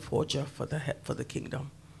sound forger for the kingdom.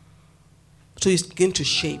 So you begin to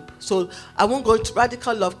shape. So I won't go into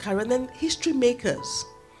radical love carrier. And then history makers.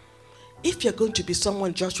 If you're going to be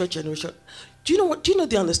someone Joshua generation, do you know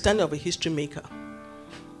the understanding of a history maker?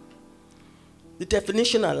 The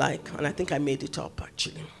definition I like, and I think I made it up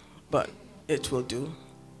actually, but it will do,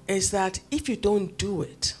 is that if you don't do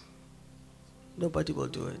it, nobody will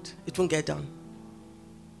do it. It won't get done.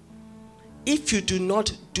 If you do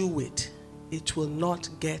not do it, it will not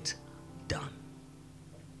get done.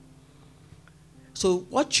 So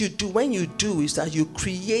what you do when you do is that you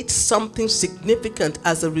create something significant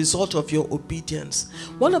as a result of your obedience.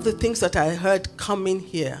 One of the things that I heard coming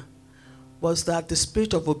here was that the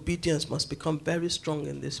spirit of obedience must become very strong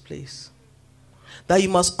in this place. That you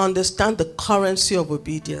must understand the currency of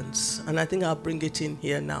obedience. And I think I'll bring it in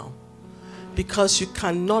here now. Because you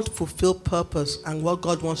cannot fulfill purpose and what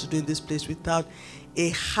God wants to do in this place without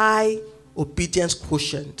a high obedience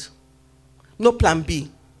quotient. No plan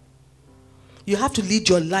B. You have to lead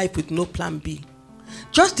your life with no plan B.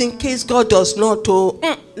 Just in case God does not, no.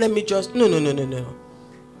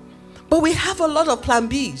 But we have a lot of plan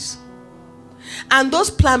Bs. And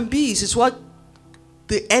those plan Bs is what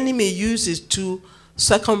the enemy uses to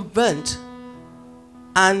circumvent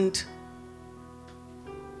and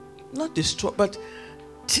not destroy, but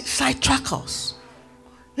sidetrack us.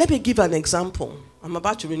 Let me give an example. I'm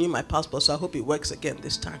about to renew my passport, so I hope it works again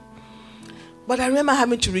this time. But I remember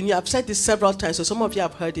having to renew. I've said this several times, so some of you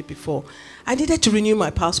have heard it before. I needed to renew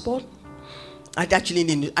my passport. I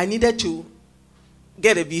needed to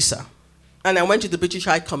get a visa. And I went to the British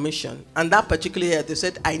High Commission. And that particular year, they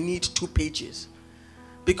said I need 2 pages.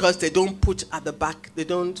 Because they don't put at the back, they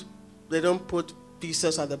don't put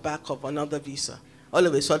visas at the back of another visa. All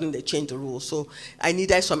of a sudden, they changed the rules. So I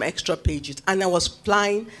needed some extra pages. And I was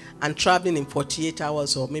flying and traveling in 48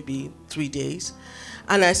 hours or maybe 3 days.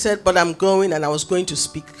 And I said, but I'm going, and I was going to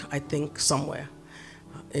speak, I think, somewhere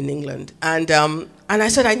in England. And I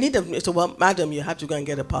said, I need a, so, well, madam, you have to go and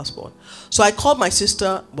get a passport. So I called my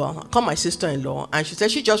sister, I called my sister-in-law, and she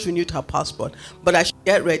said she just renewed her passport, but I should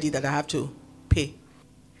get ready that I have to pay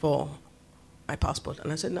for my passport.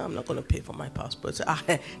 And I said, no, I'm not going to pay for my passport. Said,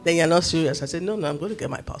 then you're not serious. I said, no, I'm going to get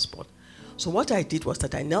my passport. So what I did was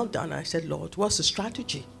that I knelt down and I said, Lord, what's the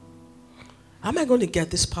strategy? How am I going to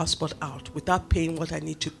get this passport out without paying what I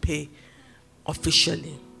need to pay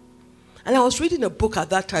officially? And I was reading a book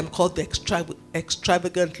at that time called The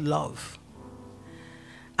Extravagant Love.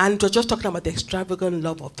 And it was just talking about the extravagant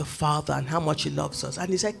love of the Father and how much He loves us. And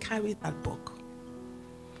he said, carry that book.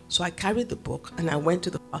 So I carried the book and I went to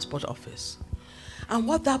the passport office. And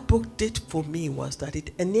what that book did for me was that it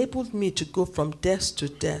enabled me to go from desk to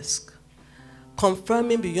desk,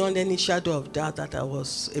 confirming beyond any shadow of doubt that I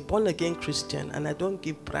was a born-again Christian and I don't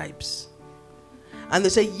give bribes. And they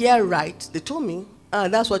say, yeah, right. They told me,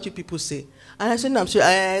 that's what you people say. And I said, no, I'm sure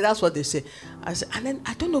that's what they say. I said, and then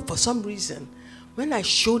I don't know, for some reason, when I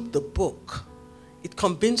showed the book, it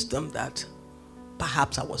convinced them that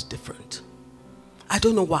perhaps I was different. I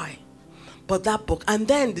don't know why. But that book, and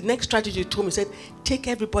then the next strategy told me, said, take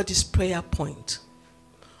everybody's prayer point.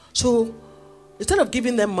 So instead of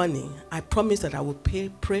giving them money, I promised that I would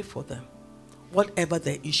pray for them, whatever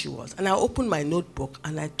their issue was. And I opened my notebook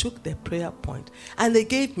and I took their prayer point. And they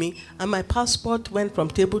gave me, and my passport went from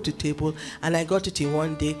table to table, and I got it in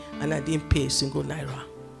one day, and I didn't pay a single naira.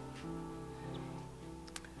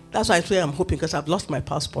 That's why I say I'm hoping, because I've lost my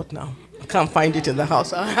passport now. I can't find it in the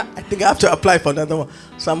house. I think I have to apply for another one.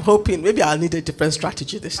 So I'm hoping maybe I'll need a different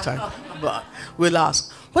strategy this time. But we'll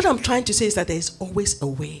ask. What I'm trying to say is that there is always a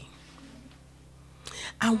way.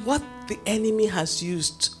 And what the enemy has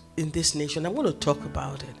used in this nation, I want to talk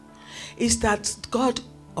about it, is that God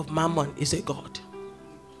of Mammon is a God.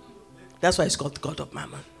 That's why it's called the God of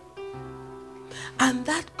Mammon. And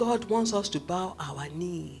that God wants us to bow our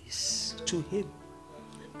knees to Him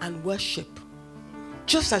and worship,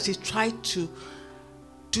 just as He tried to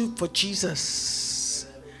do for Jesus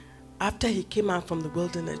after He came out from the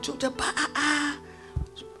wilderness.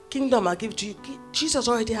 Kingdom I'll give to you. Jesus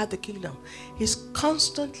already had the kingdom. He's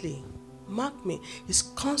constantly, mark me, He's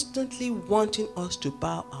constantly wanting us to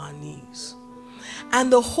bow our knees.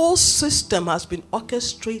 And the whole system has been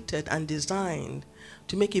orchestrated and designed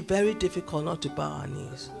to make it very difficult not to bow our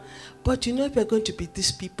knees. But you know, if we're going to be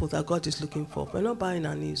these people that God is looking for, we're not bowing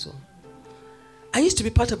our knees. I used to be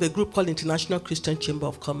part of a group called International Christian Chamber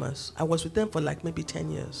of Commerce. I was with them for like maybe 10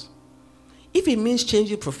 years. If it means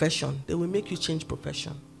changing profession, they will make you change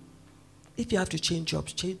profession. If you have to change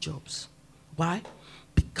jobs. Why?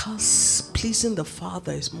 Because pleasing the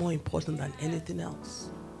Father is more important than anything else.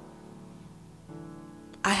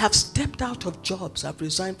 I have stepped out of jobs. I've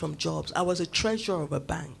resigned from jobs. I was a treasurer of a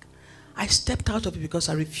bank. I stepped out of it because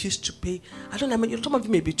I refused to pay. I don't know, some of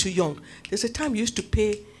you may be too young. There's a time you used to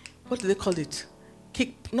pay, what do they call it?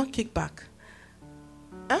 Not kickback.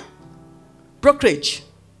 Brokerage.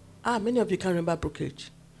 Many of you can remember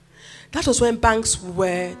brokerage. That was when banks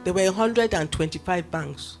there were 125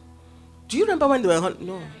 banks. Do you remember when they were?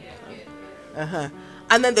 No.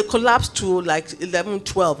 And then they collapsed to like 11,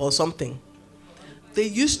 12 or something. They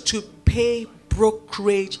used to pay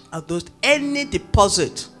brokerage at those, any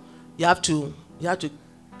deposit, you have to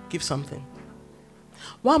give something.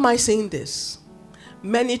 Why am I saying this?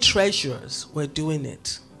 Many treasurers were doing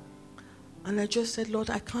it. And I just said, Lord,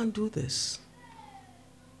 I can't do this.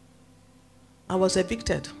 I was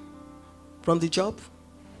evicted from the job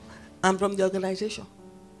and from the organization.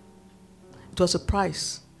 It was a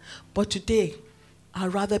price. But today,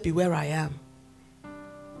 I'd rather be where I am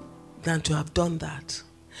than to have done that.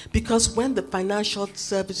 Because when the financial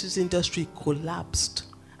services industry collapsed,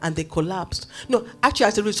 and they collapsed. No, actually,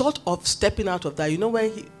 as a result of stepping out of that, you know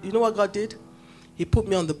what God did? He put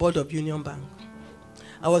me on the board of Union Bank.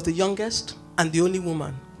 I was the youngest and the only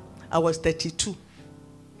woman. I was 32.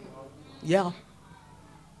 Yeah.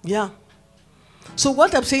 So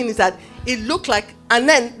what I'm saying is that it looked like, and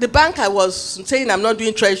then the bank I was saying I'm not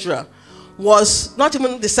doing treasurer was not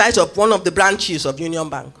even the size of one of the branches of Union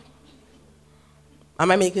Bank. Am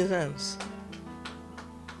I making sense?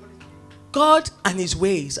 God and His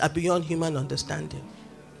ways are beyond human understanding.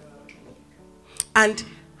 And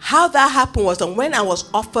how that happened was that when I was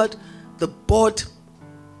offered the board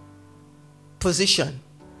position,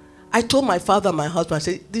 I told my father and my husband, I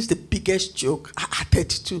said, this is the biggest joke at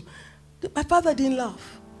 32. My father didn't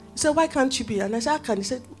laugh. He said, why can't you be? And I said, how can? He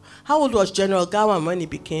said, how old was General Gowan when he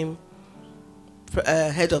became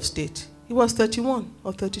head of state? He was 31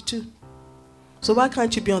 or 32. So why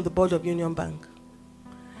can't you be on the board of Union Bank?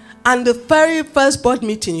 And the very first board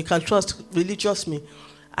meeting, you can trust, religious me,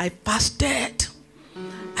 I fasted.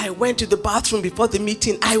 I went to the bathroom before the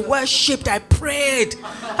meeting. I worshipped. I prayed.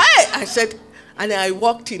 Hey, I said, and I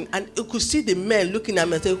walked in, and you could see the men looking at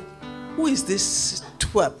me and say, who is this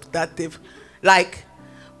twerp that they've, like,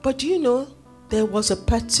 but do you know, there was a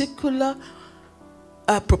particular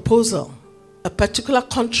proposal, a particular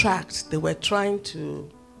contract they were trying to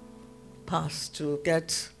pass to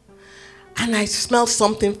get. And I smelled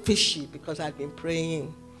something fishy because I'd been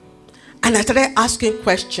praying. And I started asking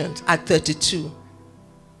questions at 32.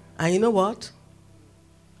 And you know what?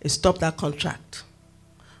 it stopped that contract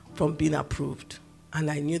from being approved. And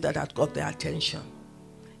I knew that I'd got their attention.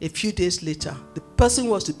 A few days later, the person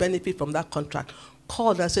who was to benefit from that contract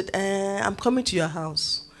called and said, I'm coming to your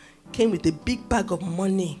house. Came with a big bag of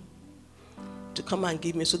money to come and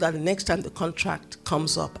give me so that the next time the contract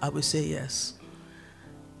comes up, I will say yes.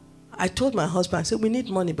 I told my husband, I said, we need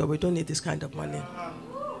money, but we don't need this kind of money.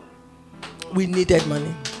 We needed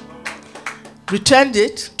money. Returned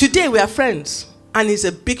it. Today we are friends. And he's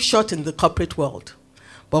a big shot in the corporate world.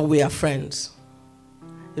 But we are friends.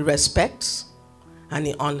 He respects and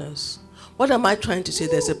he honors. What am I trying to say?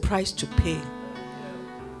 There's a price to pay.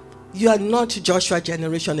 You are not Joshua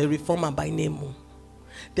generation, a reformer by name.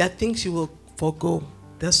 There are things you will forgo.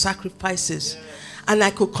 There are sacrifices. And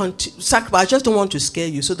I could sacrifice. I just don't want to scare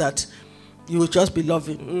you so that you will just be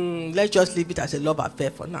loving. Let's just leave it as a love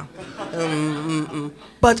affair for now.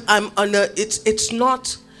 But I'm on it's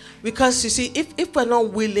not, because you see, if we're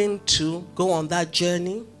not willing to go on that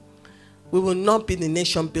journey, we will not be the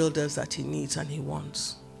nation builders that he needs and he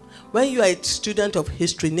wants. When you are a student of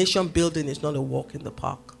history, nation building is not a walk in the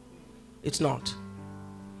park. It's not.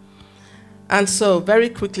 And so, very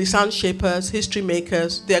quickly, sound shapers, history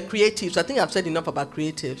makers, they're creatives. I think I've said enough about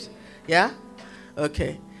creatives. Yeah?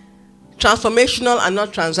 Okay. Transformational and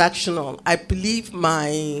not transactional. I believe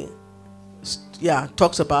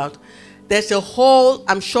talks about, there's a whole,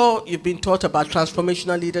 I'm sure you've been taught about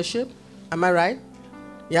transformational leadership. Am I right?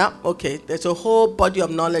 Yeah? Okay. There's a whole body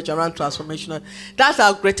of knowledge around transformational. That's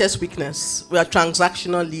our greatest weakness. We are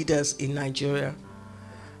transactional leaders in Nigeria.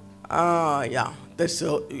 Yeah.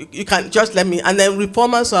 So you can just let me, and then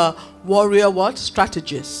reformers are warrior what?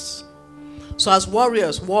 Strategists. So as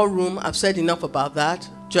warriors, war room, I've said enough about that.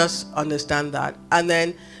 Just understand that. And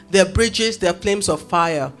then they're bridges, they're flames of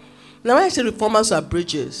fire. Now when I say reformers are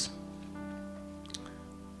bridges,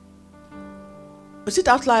 is it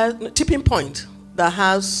outlier? Tipping point that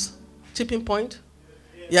has, tipping point?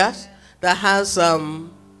 Yes? That has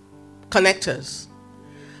connectors.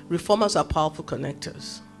 Reformers are powerful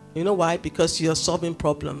connectors. You know why? Because you're solving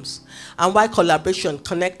problems. And why collaboration,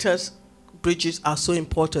 connectors, bridges are so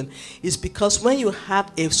important is because when you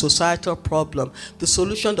have a societal problem, the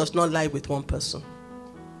solution does not lie with one person.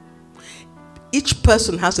 Each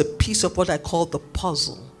person has a piece of what I call the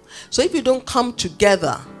puzzle. So if you don't come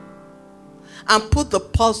together and put the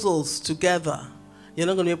puzzles together, you're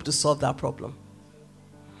not going to be able to solve that problem.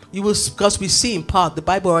 You will, because we see in part, the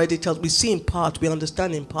Bible already tells, we see in part, we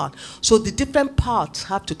understand in part. So the different parts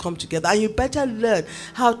have to come together. And you better learn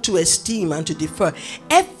how to esteem and to defer.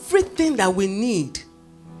 Everything that we need,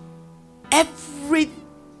 every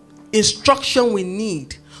instruction we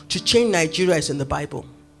need to change Nigeria is in the Bible.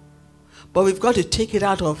 But we've got to take it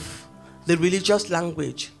out of the religious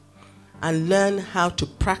language and learn how to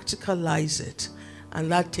practicalize it.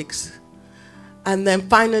 And that takes, and then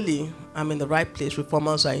finally, I'm in the right place.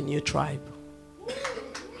 Reformers are a new tribe.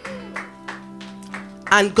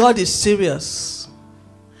 And God is serious.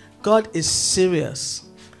 God is serious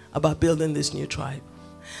about building this new tribe.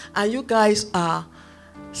 And you guys are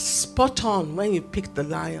spot on when you pick the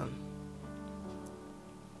lion.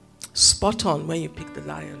 Spot on when you pick the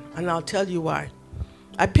lion. And I'll tell you why.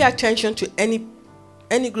 I pay attention to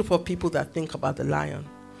any group of people that think about the lion.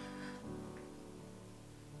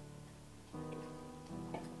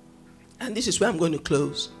 And this is where I'm going to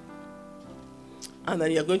close. And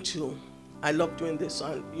then you're going to, I love doing this,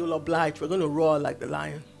 and you'll oblige. We're going to roar like the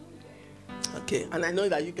lion. Okay, and I know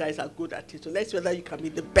that you guys are good at it. So let's see whether you can be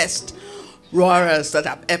the best roarers that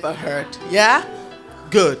I've ever heard. Yeah?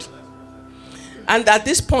 Good. And at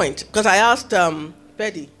this point, because I asked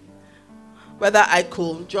Betty whether I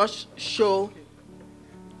could just show,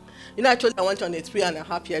 actually I went on a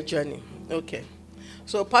 3.5-year journey. Okay.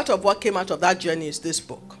 So part of what came out of that journey is this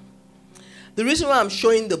book. The reason why I'm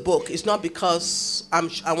showing the book is not because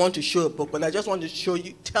I want to show a book, but I just want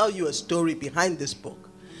to tell you a story behind this book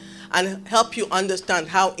and help you understand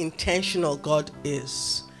how intentional God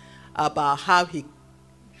is about how he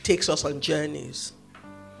takes us on journeys.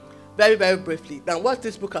 Very, very briefly. Now, what's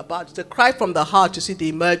this book about? It's a cry from the heart to see the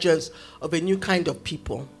emergence of a new kind of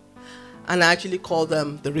people. And I actually call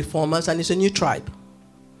them the Reformers, and it's a new tribe.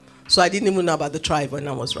 So I didn't even know about the tribe when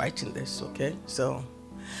I was writing this, okay?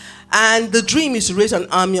 And the dream is to raise an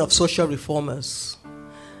army of social reformers.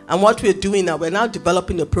 And what we're doing now, we're now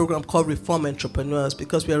developing a program called Reform Entrepreneurs,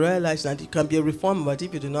 because we realize that you can be a reformer, but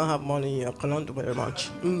if you do not have money, you cannot do very much.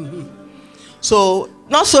 So,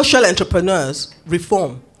 not social entrepreneurs,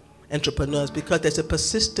 reform entrepreneurs, because there's a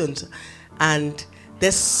persistent and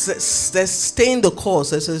There's staying the course.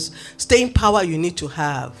 There's a staying power you need to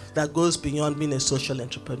have that goes beyond being a social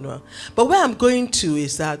entrepreneur. But where I'm going to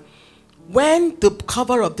is that when the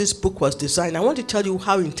cover of this book was designed, I want to tell you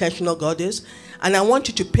how intentional God is, and I want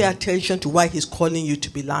you to pay attention to why he's calling you to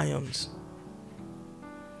be lions.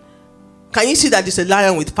 Can you see that it's a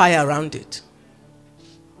lion with fire around it?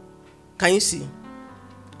 Can you see?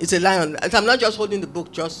 It's a lion. And I'm not just holding the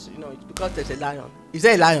book, just, it's because there's a lion. Is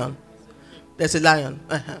there a lion? There's a lion.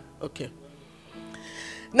 Okay.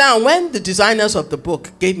 Now, when the designers of the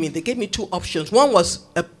book gave me 2 options. One was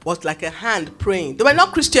like a hand praying. They were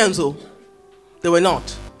not Christians, though. They were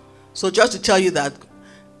not. So just to tell you that,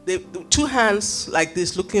 the 2 hands like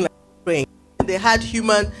this, looking like praying. And they had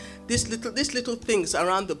these little things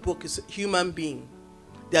around the book is a human being.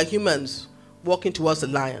 They are humans walking towards the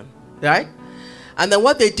lion, right? And then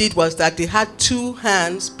what they did was that they had 2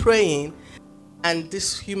 hands praying and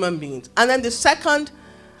this human beings. And then the second,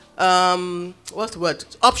 option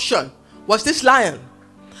was this lion.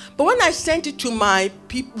 But when I sent it to my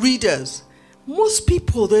readers, most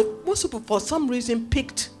people for some reason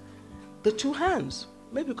picked the 2 hands.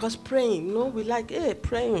 Maybe because praying, we like,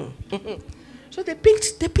 praying. So they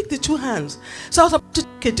picked the 2 hands. So I was about to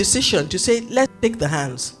take a decision to say, let's take the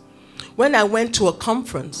hands. When I went to a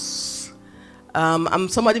conference, I'm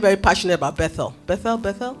somebody very passionate about Bethel.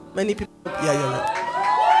 Bethel? Many people. Yeah.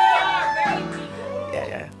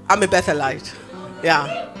 I'm a Bethelite.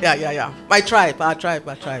 Yeah. My tribe.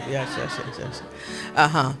 Yes.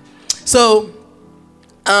 So,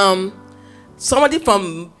 somebody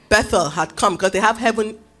from Bethel had come because they have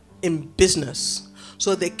heaven in business.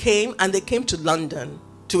 So they came to London,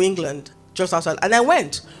 to England, just outside. And I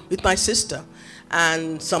went with my sister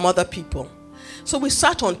and some other people. So we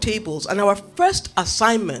sat on tables, and our first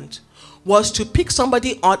assignment was to pick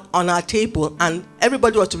somebody on our table, and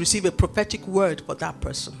everybody was to receive a prophetic word for that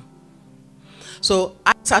person. So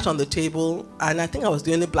I sat on the table, and I think I was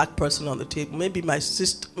the only black person on the table, maybe my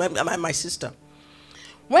sister.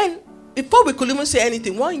 Before we could even say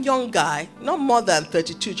anything, one young guy, not more than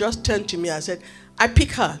 32, just turned to me and said, I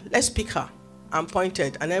pick her, let's pick her. And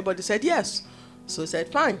pointed, and everybody said yes. So I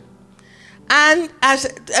said, fine. And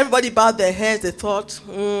as everybody bowed their heads, they thought,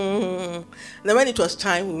 And then when it was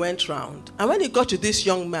time, we went round. And when it got to this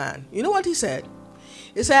young man, you know what he said?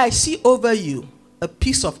 He said, I see over you a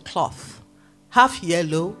piece of cloth, half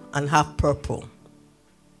yellow and half purple.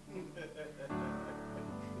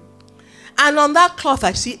 And on that cloth,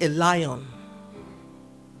 I see a lion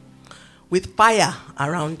with fire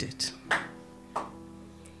around it.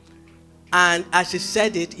 And as he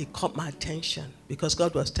said it, it caught my attention because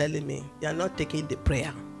God was telling me, you're not taking the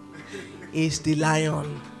prayer. It's the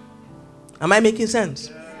lion. Am I making sense?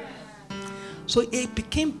 So it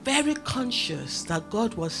became very conscious that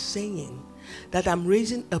God was saying that I'm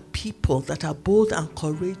raising a people that are bold and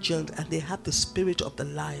courageous, and they have the spirit of the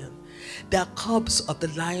lion. They are cubs of the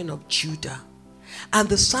Lion of Judah. And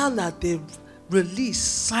the sound that they release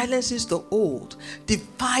silences the old,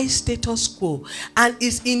 defies status quo, and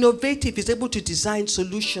is innovative, is able to design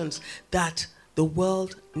solutions that the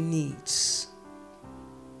world needs.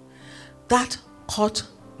 That caught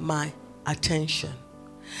my attention.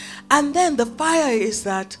 And then the fire is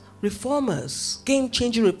that reformers,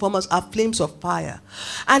 game-changing reformers, are flames of fire.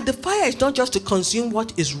 And the fire is not just to consume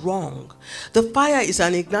what is wrong. The fire is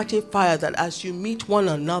an igniting fire that as you meet one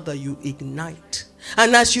another, you ignite.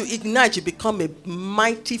 And as you ignite, you become a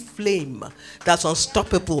mighty flame that's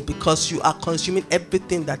unstoppable because you are consuming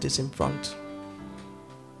everything that is in front.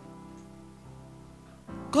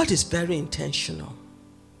 God is very intentional.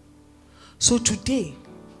 So today,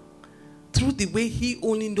 through the way He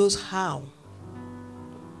only knows how,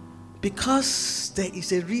 because there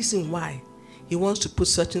is a reason why He wants to put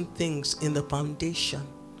certain things in the foundation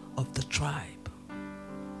of the tribe.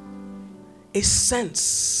 A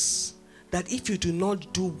sense that if you do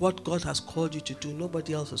not do what God has called you to do,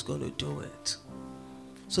 nobody else is going to do it.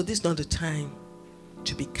 So this is not the time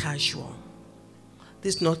to be casual.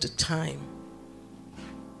 This is not the time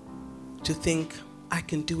to think, I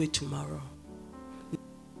can do it tomorrow,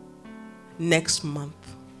 next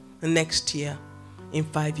month, next year, in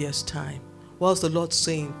 5 years' time. What's the Lord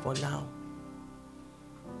saying for now?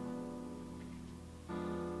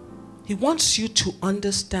 He wants you to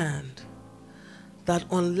understand that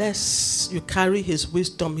unless you carry His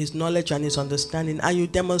wisdom, His knowledge, and His understanding, and you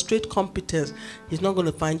demonstrate competence, He's not going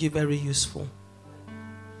to find you very useful.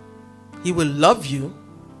 He will love you,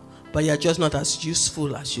 but you're just not as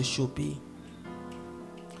useful as you should be.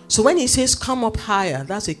 So when He says come up higher,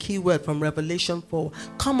 that's a key word from Revelation 4.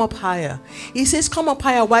 Come up higher. He says come up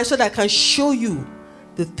higher. Why? So that I can show you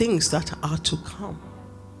the things that are to come.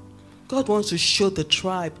 God wants to show the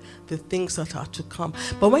tribe the things that are to come.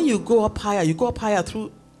 But when you go up higher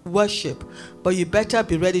through worship, but you better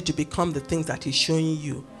be ready to become the things that he's showing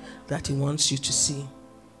you, that he wants you to see.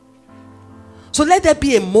 So let there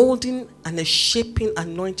be a molding and a shaping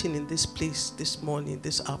anointing in this place this morning,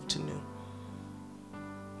 this afternoon.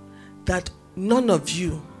 That none of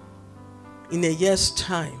you in a year's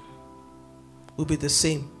time will be the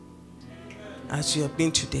same as you have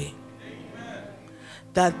been today.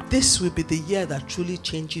 That this will be the year that truly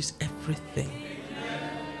changes everything.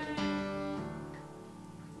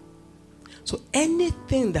 So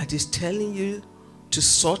anything that is telling you to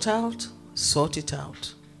sort it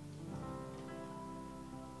out.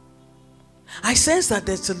 I sense that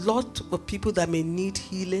there's a lot of people that may need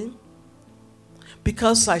healing.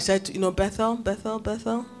 Because I said, Bethel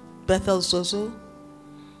Zozo.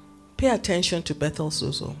 Pay attention to Bethel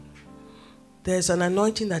Zozo. There's an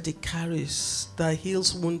anointing that it carries that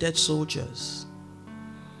heals wounded soldiers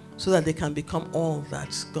so that they can become all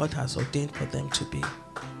that God has ordained for them to be.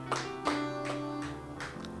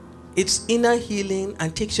 It's inner healing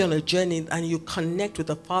and takes you on a journey, and you connect with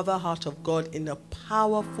the Father heart of God in a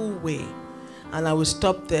powerful way. And I will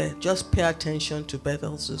stop there. Just pay attention to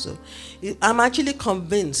Bethel Zozo. I'm actually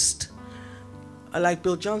convinced, like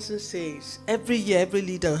Bill Johnson says, every year, every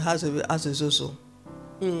leader has a Zozo.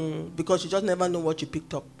 Because you just never know what you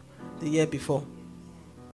picked up the year before.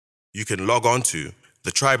 You can log on to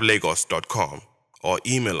thetribelagos.com or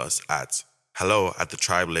email us at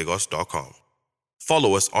hello@thetribelagos.com.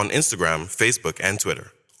 Follow us on Instagram, Facebook, and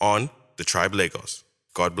Twitter on The Tribe Lagos.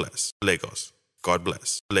 God bless Lagos. God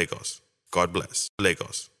bless Lagos. God bless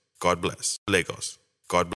Lagos. God bless Lagos. God bless.